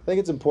 I think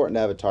it's important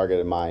to have a target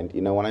in mind.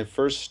 You know, when I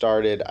first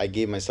started, I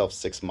gave myself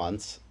 6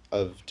 months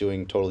of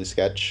doing Totally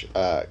Sketch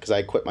because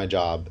I quit my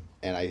job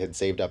and I had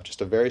saved up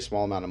just a very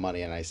small amount of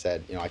money, and I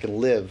said, you know, I can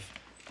live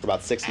for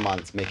about 6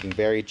 months making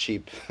very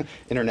cheap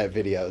internet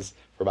videos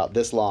for about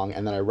this long,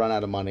 and then I run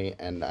out of money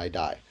and I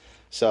die.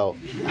 So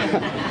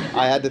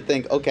I had to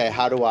think, okay,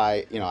 how do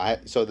I, you know,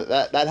 so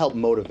that helped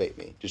motivate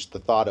me, just the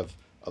thought of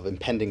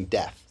impending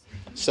death.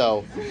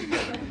 So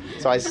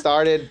I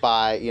started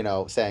by, you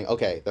know, saying,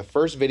 okay, the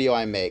first video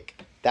I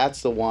make,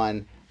 that's the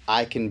one.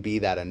 I can be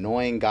that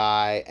annoying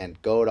guy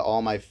and go to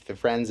all my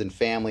friends and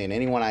family and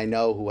anyone I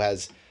know who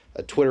has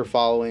a Twitter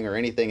following or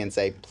anything and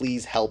say,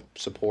 please help,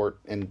 support,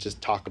 and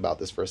just talk about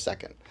this for a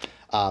second.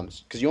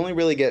 Because you only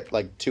really get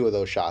like 2 of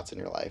those shots in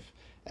your life,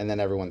 and then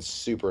everyone's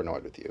super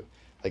annoyed with you.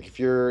 Like if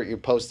you're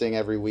posting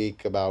every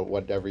week about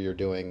whatever you're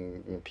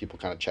doing, you know, people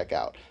kind of check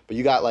out. But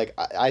you got like,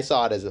 I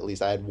saw it as at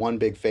least I had one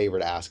big favor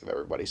to ask of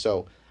everybody.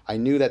 So I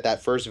knew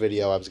that first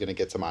video I was going to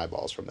get some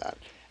eyeballs from that.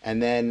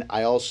 And then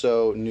I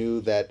also knew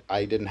that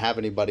I didn't have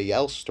anybody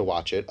else to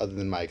watch it other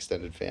than my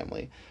extended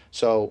family.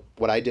 So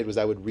what I did was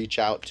I would reach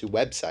out to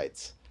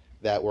websites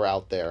that were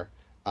out there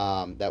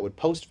that would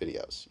post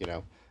videos, you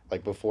know,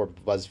 like before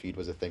BuzzFeed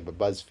was a thing, but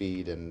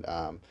BuzzFeed and,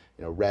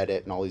 you know,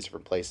 Reddit and all these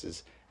different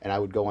places. And I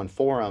would go on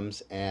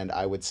forums and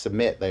I would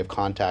submit, they have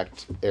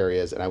contact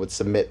areas, and I would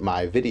submit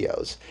my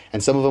videos.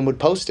 And some of them would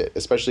post it,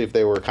 especially if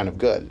they were kind of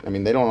good. I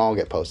mean, they don't all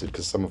get posted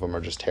because some of them are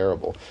just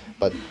terrible.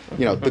 But,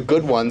 you know, the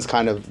good ones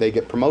kind of, they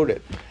get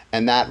promoted.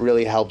 And that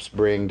really helps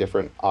bring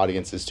different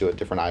audiences to it,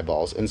 different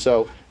eyeballs. And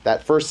so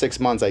that first 6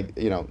 months,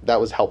 you know,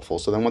 that was helpful.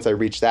 So then once I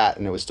reached that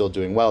and it was still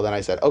doing well, then I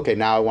said, okay,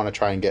 now I want to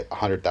try and get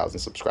 100,000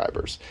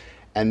 subscribers.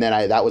 And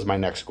then that was my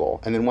next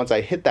goal. And then once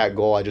I hit that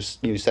goal,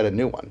 you set a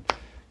new one.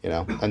 You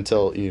know,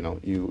 until, you know,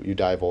 you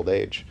die of old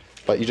age.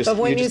 But you just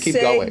keep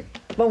going.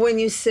 But when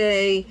you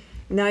say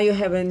now you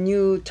have a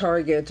new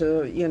target,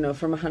 you know,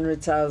 from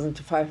 100,000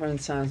 to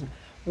 500,000,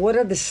 what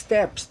are the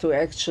steps to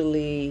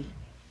actually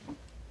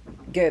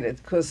get it?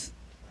 Because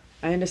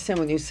I understand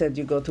when you said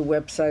you go to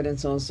website and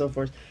so on and so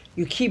forth.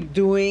 You keep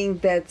doing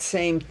that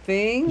same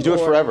thing? You do it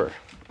forever.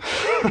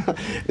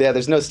 Yeah,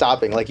 there's no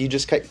stopping. Like you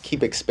just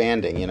keep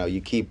expanding. You know,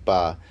 you keep.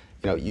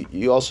 You know,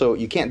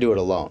 you can't do it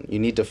alone. You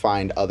need to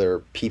find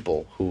other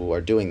people who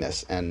are doing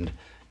this. And,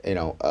 you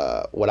know,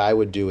 what I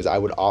would do is I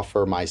would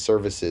offer my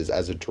services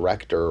as a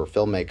director or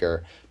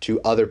filmmaker to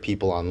other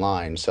people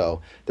online.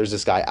 So there's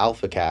this guy,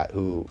 Alpha Cat,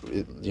 who,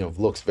 you know,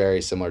 looks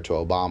very similar to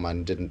Obama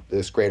and did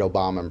this great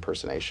Obama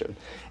impersonation.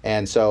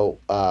 And so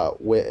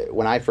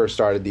when I first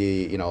started, the,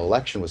 you know,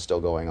 election was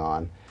still going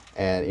on.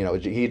 And, you know,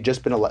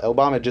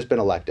 Obama had just been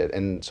elected.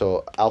 And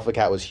so Alpha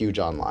Cat was huge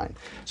online.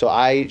 So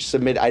I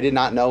did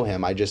not know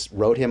him. I just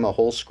wrote him a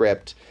whole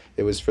script.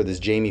 It was for this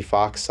Jamie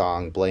Foxx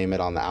song, Blame It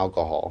on the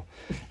Alcohol.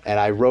 And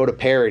I wrote a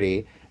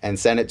parody and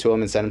sent it to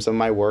him and sent him some of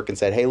my work and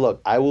said, hey,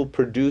 look, I will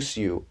produce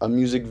you a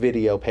music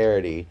video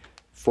parody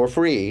for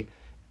free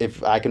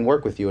if I can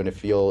work with you and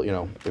if you'll,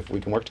 if we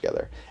can work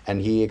together.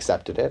 And he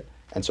accepted it.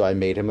 And so I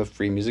made him a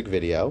free music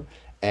video,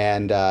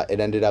 and it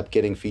ended up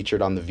getting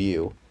featured on The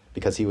View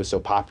because he was so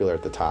popular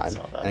at the time.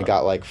 And it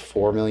got like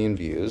 4 million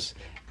views.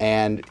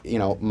 And,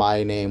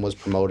 my name was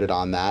promoted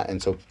on that.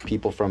 And so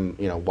people from,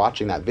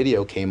 watching that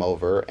video came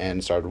over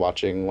and started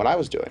watching what I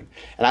was doing.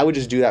 And I would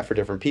just do that for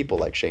different people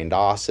like Shane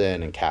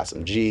Dawson and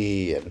Cassim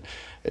G and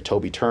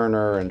Toby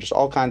Turner and just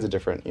all kinds of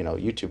different,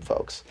 YouTube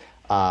folks.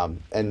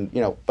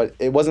 But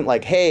it wasn't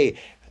like, hey,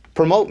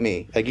 promote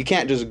me. Like, you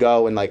can't just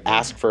go and like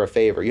ask for a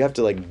favor. You have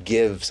to like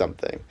give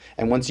something.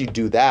 And once you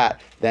do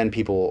that, then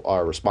people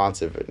are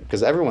responsive,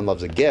 because everyone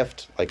loves a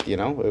gift. Like,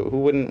 who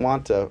wouldn't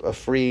want a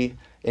free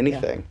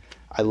anything? Yeah.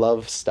 I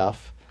love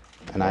stuff,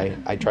 and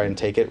I try and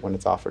take it when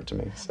it's offered to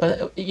me.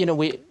 So.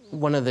 But,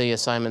 one of the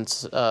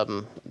assignments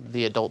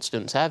the adult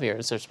students have here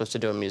is they're supposed to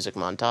do a music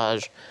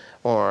montage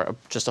or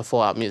just a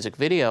full-out music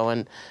video,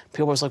 and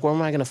people were like, where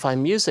am I going to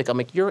find music? I'm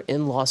like, you're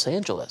in Los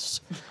Angeles.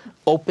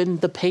 Open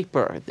the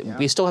paper. Yeah.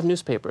 We still have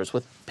newspapers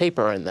with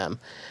paper in them,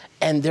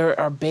 and there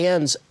are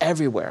bands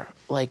everywhere.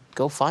 Like,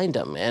 go find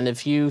them. And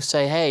if you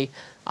say, hey,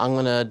 I'm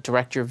going to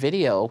direct your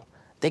video,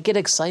 they get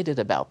excited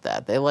about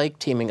that. They like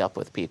teaming up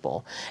with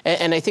people.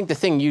 And I think the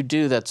thing you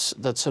do that's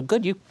so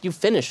good, you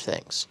finish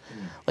things.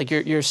 Like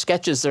your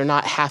sketches, they're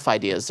not half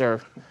ideas.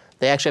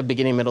 They actually have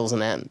beginning, middles,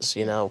 and ends.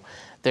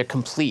 They're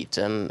complete.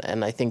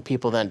 And I think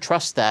people then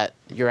trust that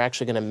you're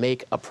actually going to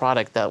make a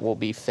product that will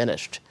be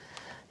finished,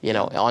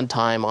 on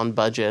time, on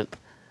budget,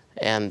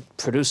 and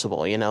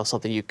producible.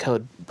 Something you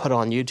could put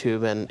on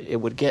YouTube and it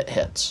would get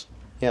hits.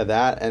 Yeah,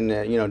 that and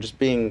just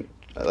being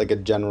like a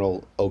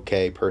general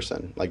okay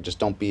person. Like, just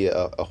don't be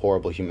a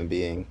horrible human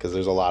being, because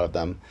there's a lot of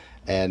them,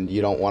 and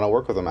you don't want to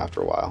work with them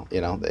after a while.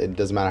 It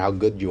doesn't matter how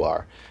good you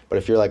are. But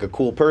if you're like a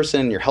cool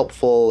person, you're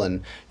helpful,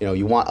 and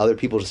you want other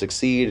people to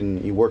succeed,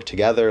 and you work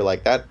together,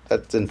 like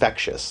that's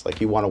infectious.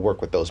 Like, you want to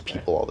work with those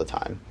people all the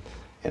time.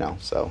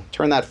 So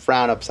turn that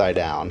frown upside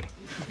down.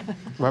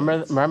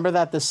 Remember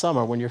that this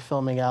summer when you're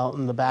filming out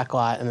in the back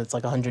lot and it's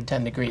like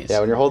 110 degrees.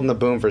 Yeah, when you're holding the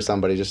boom for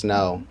somebody, just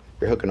know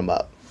you're hooking them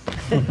up.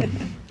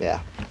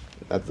 Yeah.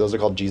 Those are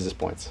called Jesus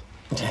points.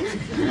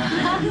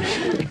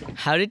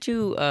 How did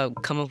you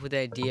come up with the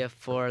idea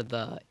for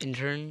the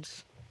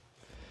interns?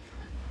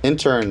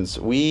 Interns,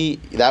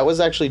 that was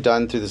actually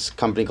done through this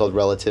company called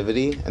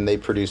Relativity, and they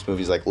produce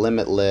movies like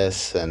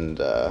Limitless,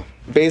 and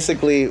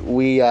basically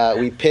we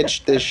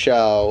pitched this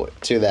show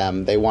to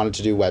them. They wanted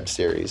to do web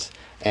series,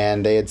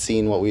 and they had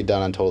seen what we'd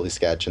done on Totally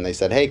Sketch, and they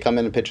said, hey, come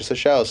in and pitch us a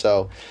show.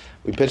 So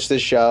we pitched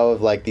this show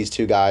of like these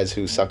two guys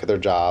who suck at their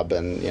job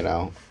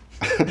and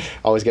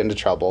always get into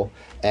trouble.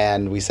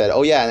 And we said,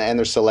 oh yeah, and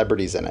there's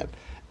celebrities in it.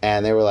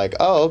 And they were like,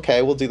 oh,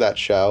 okay, we'll do that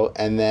show.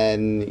 And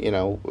then,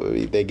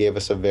 they gave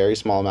us a very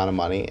small amount of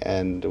money,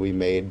 and we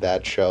made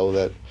that show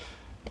that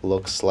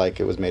looks like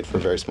it was made for a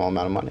very small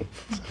amount of money.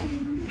 So.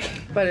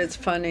 But it's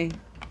funny.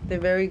 They're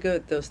very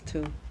good, those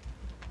two.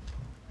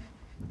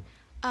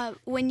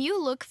 When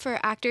you look for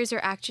actors or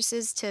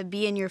actresses to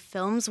be in your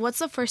films, what's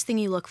the first thing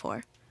you look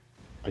for?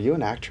 Are you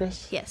an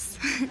actress? Yes.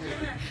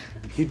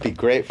 You'd be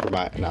great for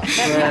my... No.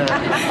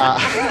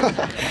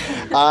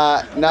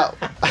 No.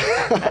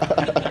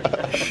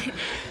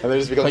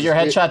 Put your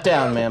headshot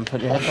down, man.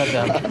 Put your headshot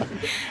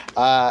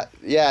down.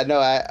 Yeah, no,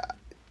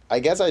 I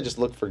guess I just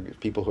look for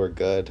people who are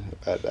good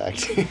at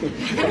acting.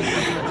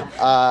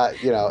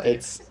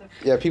 It's...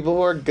 Yeah, people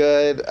who are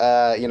good,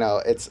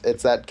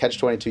 it's that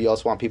catch-22. You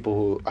also want people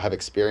who have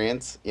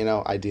experience,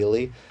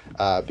 ideally,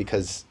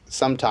 because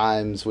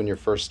sometimes when you're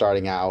first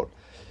starting out,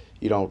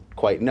 you don't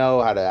quite know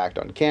how to act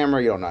on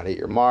camera, you don't know how to hit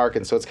your mark,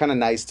 and so it's kind of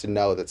nice to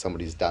know that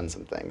somebody's done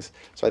some things.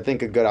 So I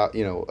think a good,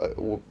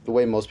 the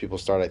way most people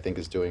start, I think,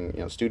 is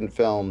doing, student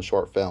films,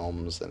 short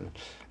films, and,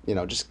 you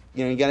got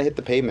to hit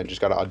the pavement, just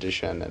got to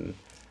audition, and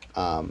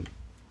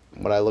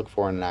what I look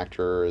for in an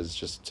actor is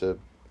just to,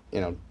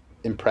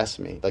 impress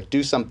me, like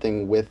do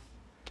something with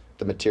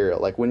the material.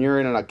 Like when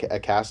you're in a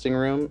casting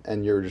room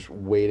and you're just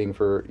waiting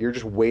for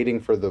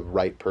the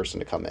right person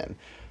to come in.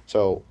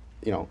 So,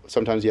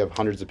 sometimes you have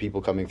hundreds of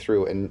people coming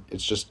through, and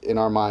it's just, in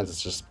our minds,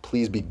 it's just,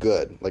 please be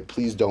good. Like,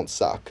 please don't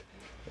suck.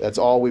 That's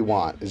all we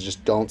want, is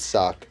just don't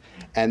suck.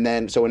 And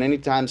then, so when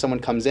anytime someone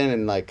comes in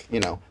and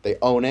they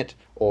own it,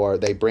 or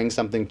they bring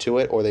something to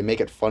it, or they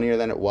make it funnier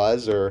than it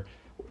was, or,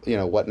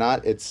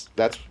 whatnot,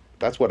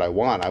 that's what I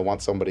want. I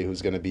want somebody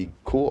who's going to be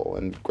cool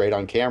and great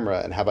on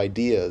camera and have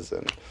ideas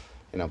and,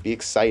 be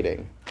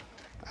exciting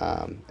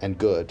and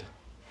good.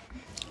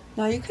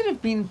 Now, you could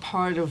have been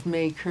part of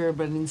Maker,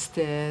 but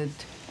instead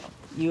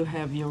you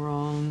have your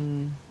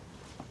own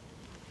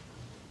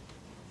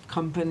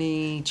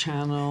company,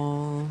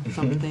 channel,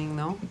 something,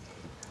 no?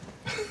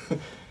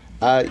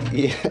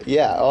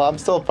 Yeah. Oh, I'm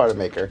still a part of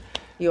Maker.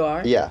 You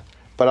are? Yeah.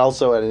 But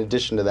also, in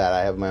addition to that,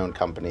 I have my own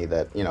company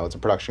that, it's a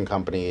production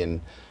company,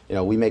 and,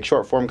 we make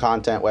short form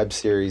content, web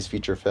series,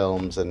 feature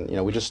films, and,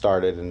 we just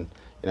started, and,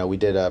 You know, we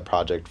did a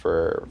project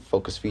for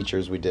Focus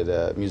Features. We did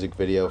a music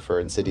video for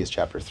Insidious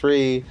Chapter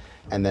 3.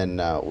 And then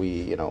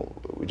we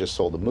just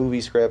sold a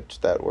movie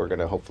script that we're going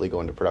to hopefully go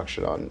into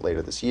production on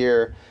later this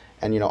year.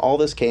 And, all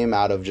this came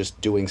out of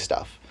just doing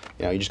stuff.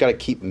 You just got to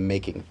keep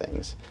making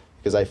things.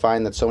 Because I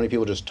find that so many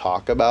people just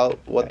talk about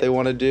what they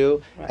want to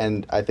do. Right.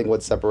 And I think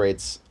what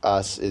separates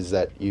us is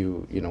that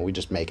we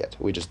just make it.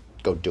 We just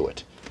go do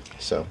it.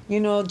 So.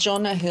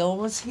 Jonah Hill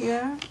was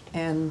here,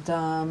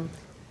 and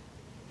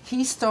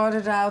he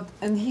started out,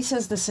 and he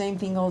says the same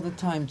thing all the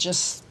time,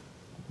 just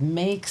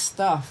make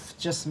stuff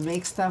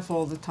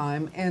all the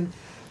time. And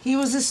he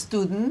was a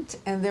student,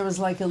 and there was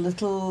like a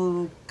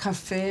little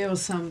cafe or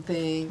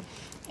something,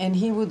 and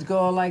he would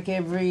go like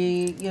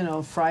every,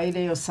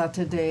 Friday or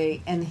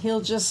Saturday, and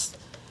he'll just,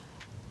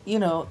 do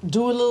a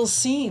little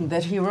scene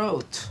that he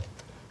wrote.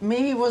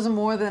 Maybe it wasn't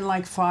more than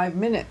like 5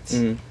 minutes.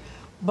 Mm.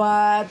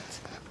 But,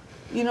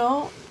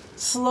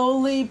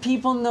 slowly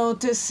people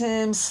notice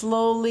him.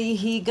 Slowly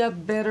he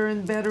got better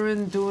and better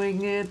in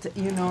doing it,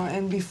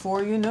 and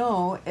before you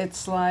know,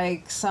 it's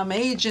like some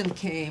agent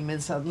came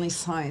and suddenly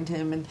signed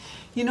him. And,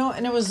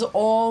 and it was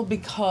all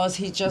because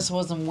he just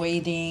wasn't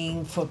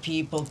waiting for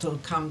people to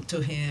come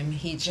to him.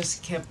 He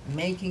just kept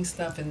making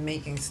stuff and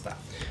making stuff.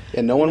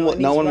 Yeah, no one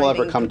will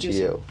ever come to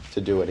you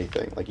to do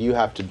anything. Like, you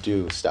have to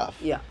do stuff.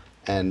 Yeah.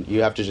 And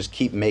you have to just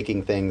keep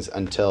making things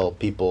until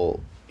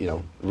people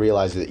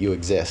realize that you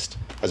exist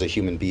as a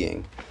human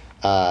being.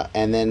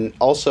 And then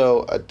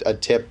also a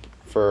tip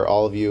for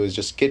all of you is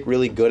just get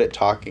really good at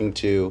talking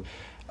to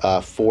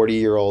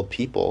 40-year-old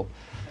people,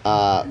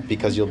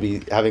 because you'll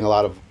be having a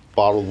lot of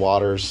bottled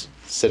waters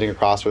sitting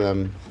across from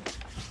them,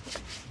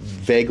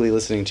 vaguely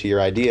listening to your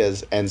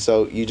ideas. And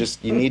so you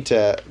need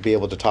to be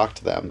able to talk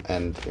to them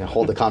and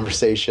hold a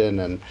conversation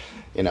and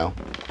not.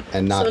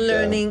 So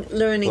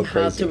learning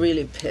how to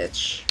really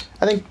pitch.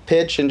 I think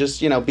pitch and just,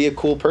 be a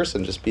cool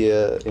person. Just be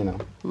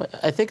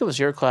I think it was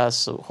your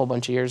class a whole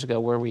bunch of years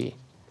ago where we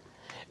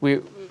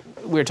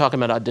were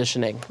talking about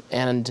auditioning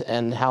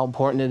and how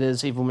important it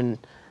is even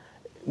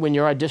when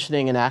you're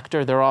auditioning an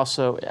actor. They're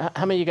also,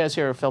 how many of you guys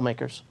here are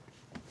filmmakers?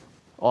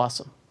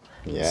 Awesome.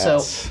 Yes.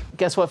 So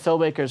guess what,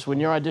 filmmakers, when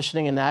you're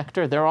auditioning an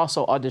actor, they're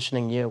also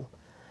auditioning you.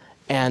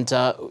 And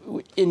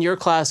in your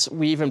class,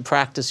 we even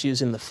practice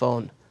using the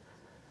phone,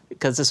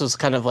 because this was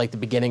kind of like the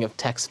beginning of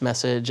text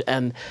message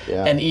and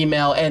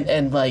email,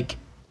 and like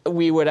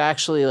we would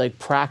actually like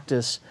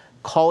practice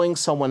calling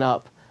someone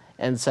up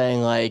and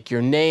saying like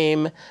your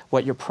name,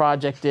 what your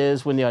project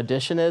is, when the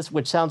audition is,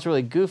 which sounds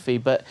really goofy,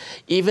 but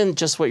even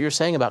just what you're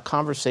saying about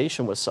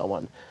conversation with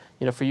someone,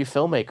 for you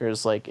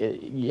filmmakers, like,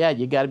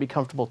 you got to be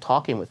comfortable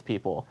talking with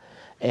people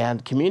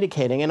and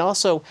communicating. And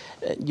also,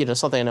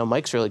 something I know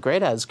Mike's really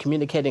great at is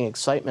communicating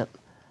excitement.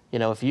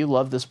 If you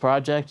love this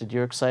project and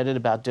you're excited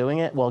about doing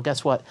it, well,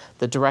 guess what?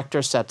 The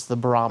director sets the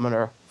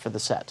barometer for the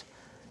set.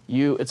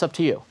 It's up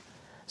to you.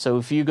 So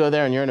if you go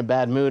there and you're in a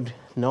bad mood,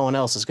 no one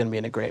else is going to be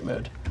in a great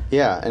mood.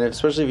 Yeah, and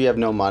especially if you have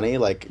no money,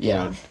 like,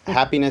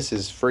 happiness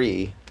is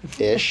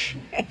free-ish,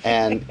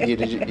 and you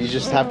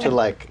just have to,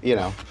 like, you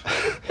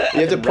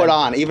have to put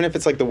on, even if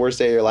it's like the worst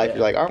day of your life,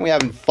 you're like, aren't we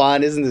having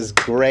fun? Isn't this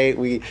great?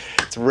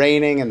 It's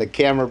raining and the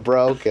camera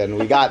broke and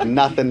we got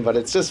nothing, but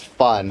it's just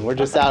fun. We're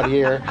just out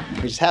here,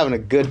 we're just having a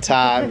good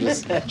time,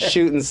 just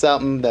shooting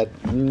something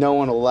that no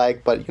one will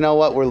like, but you know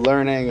what? We're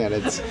learning and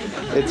it's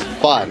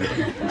fun.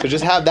 So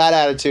just have that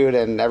attitude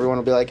and everyone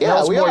will be like,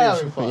 yeah, we are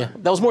having fun. Yeah,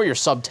 that was more your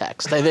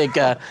subtext, I think,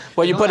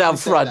 what you put out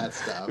front.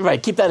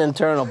 Right, keep that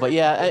internal, but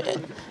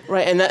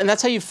right, and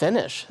that's how you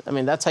finish. I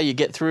mean, that's how you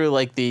get through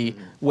like the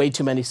way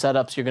too many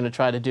setups you're going to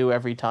try to do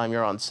every time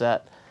you're on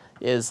set,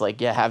 is like,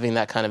 having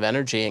that kind of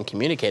energy and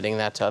communicating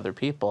that to other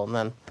people,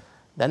 and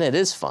then it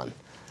is fun.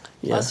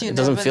 Plus, it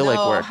doesn't feel like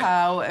work.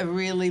 How a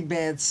really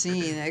bad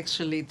scene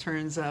actually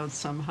turns out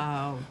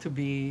somehow to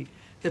be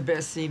the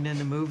best scene in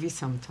a movie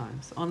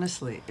sometimes.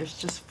 Honestly,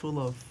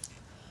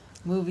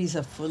 movies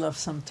are full of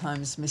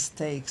sometimes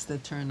mistakes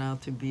that turn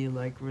out to be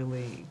like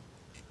really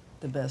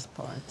the best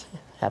part.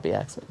 Happy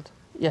accident.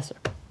 Yes, sir.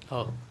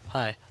 Oh,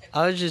 hi.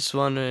 I was just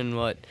wondering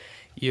what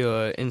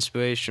your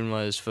inspiration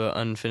was for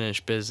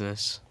Unfinished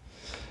Business.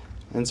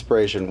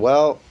 Inspiration.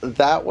 Well,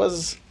 that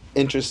was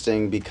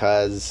interesting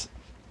because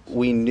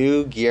we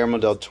knew Guillermo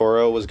del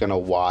Toro was going to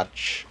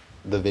watch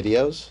the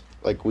videos.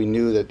 Like, we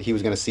knew that he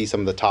was going to see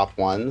some of the top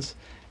ones,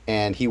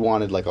 and he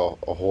wanted like a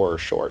horror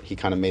short. He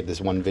kind of made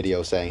this one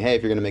video saying, hey,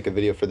 if you're going to make a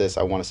video for this,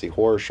 I want to see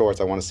horror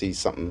shorts. I want to see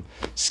something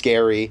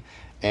scary.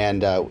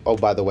 And, oh,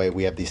 by the way,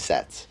 we have these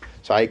sets.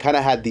 So I kind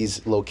of had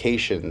these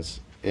locations,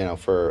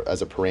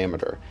 as a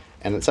parameter.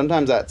 And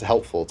sometimes that's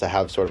helpful to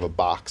have sort of a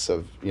box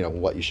of,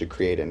 what you should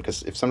create in.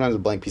 Because if sometimes a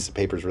blank piece of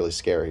paper is really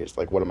scary, it's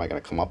like, what am I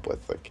going to come up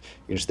with? Like,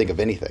 you can just think of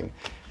anything,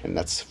 and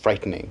that's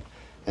frightening.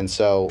 And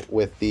so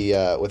with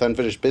with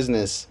Unfinished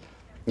Business,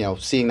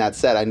 seeing that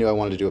set, I knew I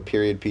wanted to do a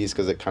period piece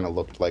because it kind of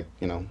looked like,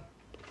 a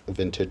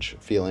vintage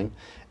feeling.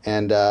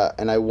 And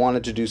I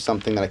wanted to do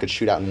something that I could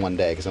shoot out in one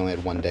day because I only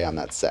had one day on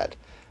that set.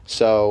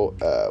 So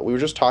we were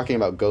just talking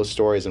about ghost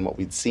stories and what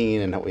we'd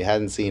seen and what we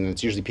hadn't seen. And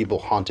it's usually people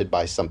haunted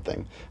by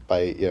something,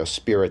 by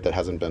spirit that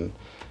hasn't been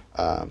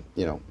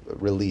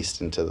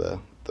released into the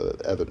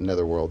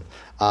netherworld.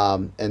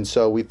 And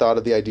so we thought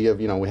of the idea of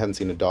we hadn't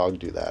seen a dog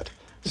do that.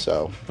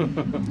 So,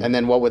 and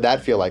then what would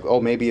that feel like?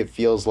 Oh, maybe it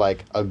feels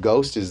like a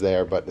ghost is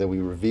there, but then we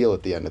reveal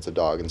at the end it's a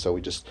dog. And so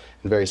we just,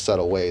 in very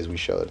subtle ways, we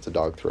show that it's a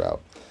dog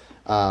throughout.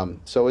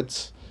 So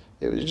it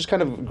just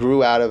kind of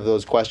grew out of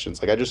those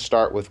questions. Like I just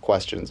start with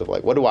questions of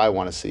like, what do I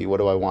want to see? What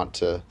do I want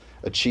to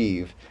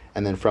achieve?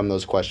 And then from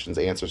those questions,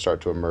 answers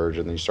start to emerge,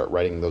 and then you start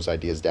writing those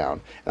ideas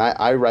down. And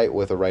I write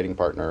with a writing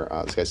partner,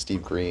 this guy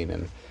Steve Green,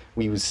 and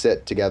we would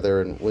sit together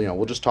and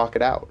we'll just talk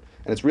it out.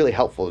 And it's really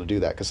helpful to do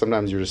that because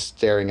sometimes you're just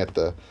staring at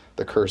the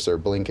cursor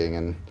blinking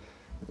and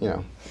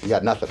you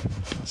got nothing.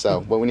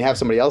 So but when you have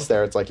somebody else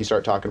there, it's like you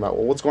start talking about,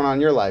 well, what's going on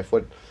in your life?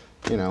 What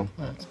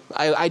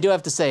I do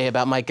have to say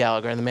about Mike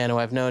Gallagher, the man who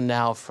I've known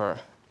now for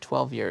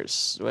 12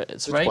 years.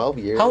 It's right? 12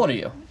 years. How old are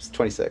you?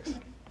 26.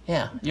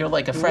 Yeah, you're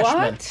like a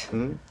freshman. What?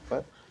 Mm-hmm.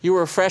 What? You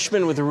were a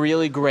freshman with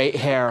really great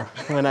hair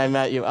when I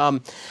met you.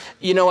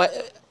 You know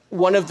what?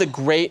 One of the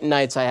great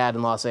nights I had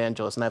in Los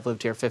Angeles, and I've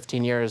lived here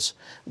 15 years,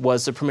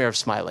 was the premiere of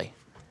Smiley.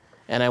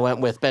 And I went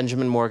with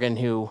Benjamin Morgan,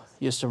 who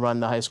used to run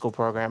the high school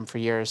program for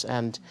years.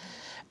 And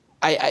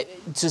I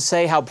to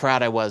say how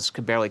proud I was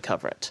could barely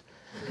cover it.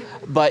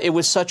 But it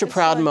was such a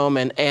proud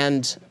moment.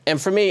 And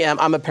for me,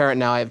 I'm a parent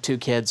now. I have 2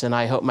 kids, and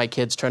I hope my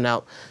kids turn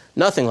out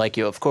nothing like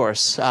you, of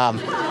course.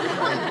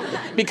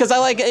 Because I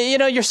like,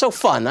 you're so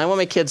fun. I want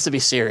my kids to be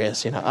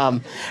serious, Now,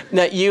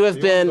 you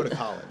have been... Go to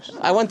college.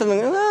 I want them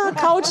to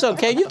college's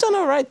okay. You've done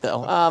all right,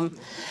 though.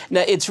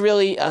 Now, it's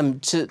really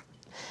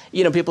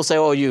people say,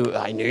 oh,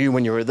 I knew you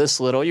when you were this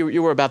little.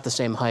 You were about the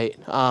same height.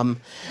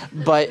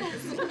 But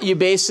you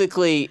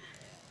basically,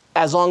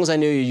 as long as I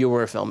knew you, you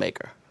were a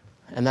filmmaker.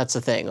 And that's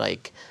the thing.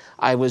 Like,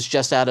 I was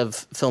just out of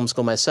film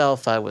school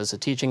myself. I was a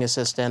teaching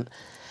assistant.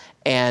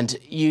 And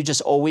you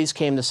just always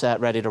came to set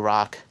ready to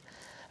rock.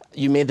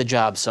 You made the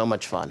job so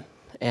much fun.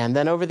 And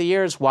then over the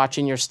years,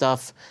 watching your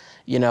stuff,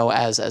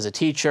 as a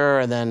teacher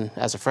and then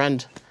as a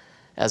friend,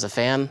 as a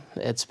fan,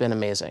 it's been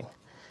amazing.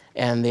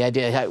 And the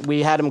idea,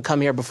 we had him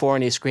come here before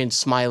and he screened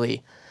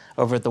Smiley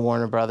over at the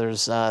Warner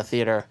Brothers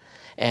Theater.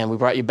 And we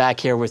brought you back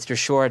here with your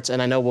shorts.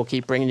 And I know we'll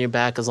keep bringing you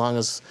back as long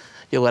as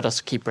you let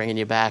us keep bringing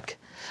you back.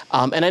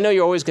 And I know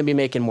you're always going to be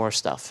making more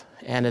stuff.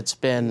 And it's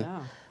been,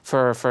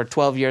 for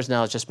 12 years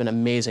now, it's just been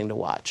amazing to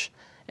watch.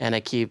 And I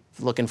keep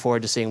looking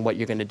forward to seeing what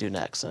you're going to do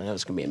next. I know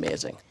it's going to be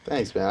amazing.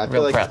 Thanks, man. I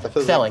feel like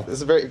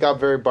this is got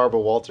very Barbara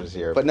Walters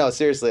here. But no,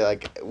 seriously,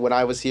 like when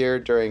I was here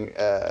during,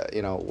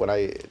 when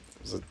I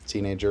was a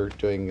teenager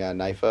doing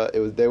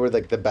NYFA, they were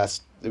like the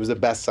best. It was the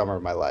best summer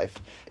of my life.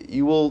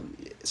 You will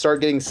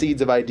start getting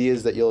seeds of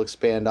ideas that you'll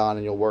expand on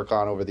and you'll work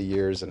on over the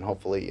years, and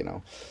hopefully,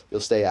 you'll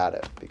stay at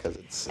it because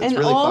it's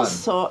really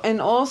fun. And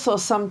also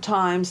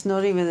sometimes,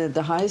 not even at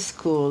the high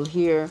school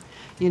here,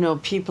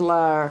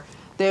 people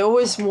they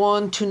always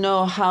want to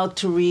know how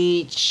to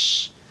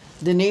reach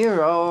De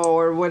Niro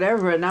or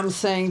whatever, and I'm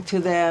saying to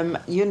them,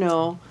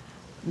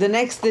 the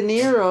next De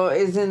Niro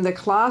is in the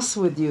class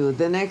with you.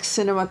 The next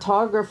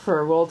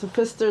cinematographer, Walter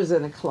Pfister's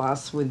in a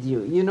class with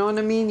you. You know what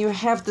I mean? You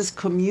have this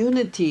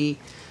community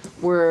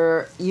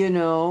where,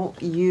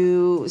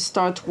 you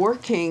start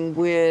working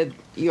with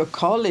your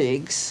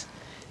colleagues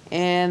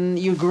and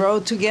you grow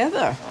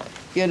together,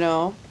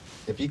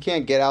 If you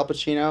can't get Al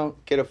Pacino,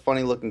 get a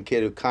funny-looking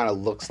kid who kind of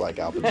looks like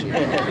Al Pacino.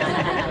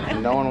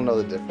 And no one will know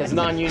the difference. His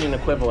non-union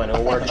equivalent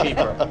will work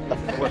cheaper.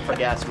 Work for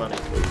gas money.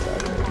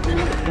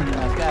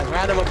 Guys,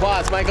 round of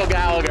applause, Michael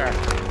Gallagher.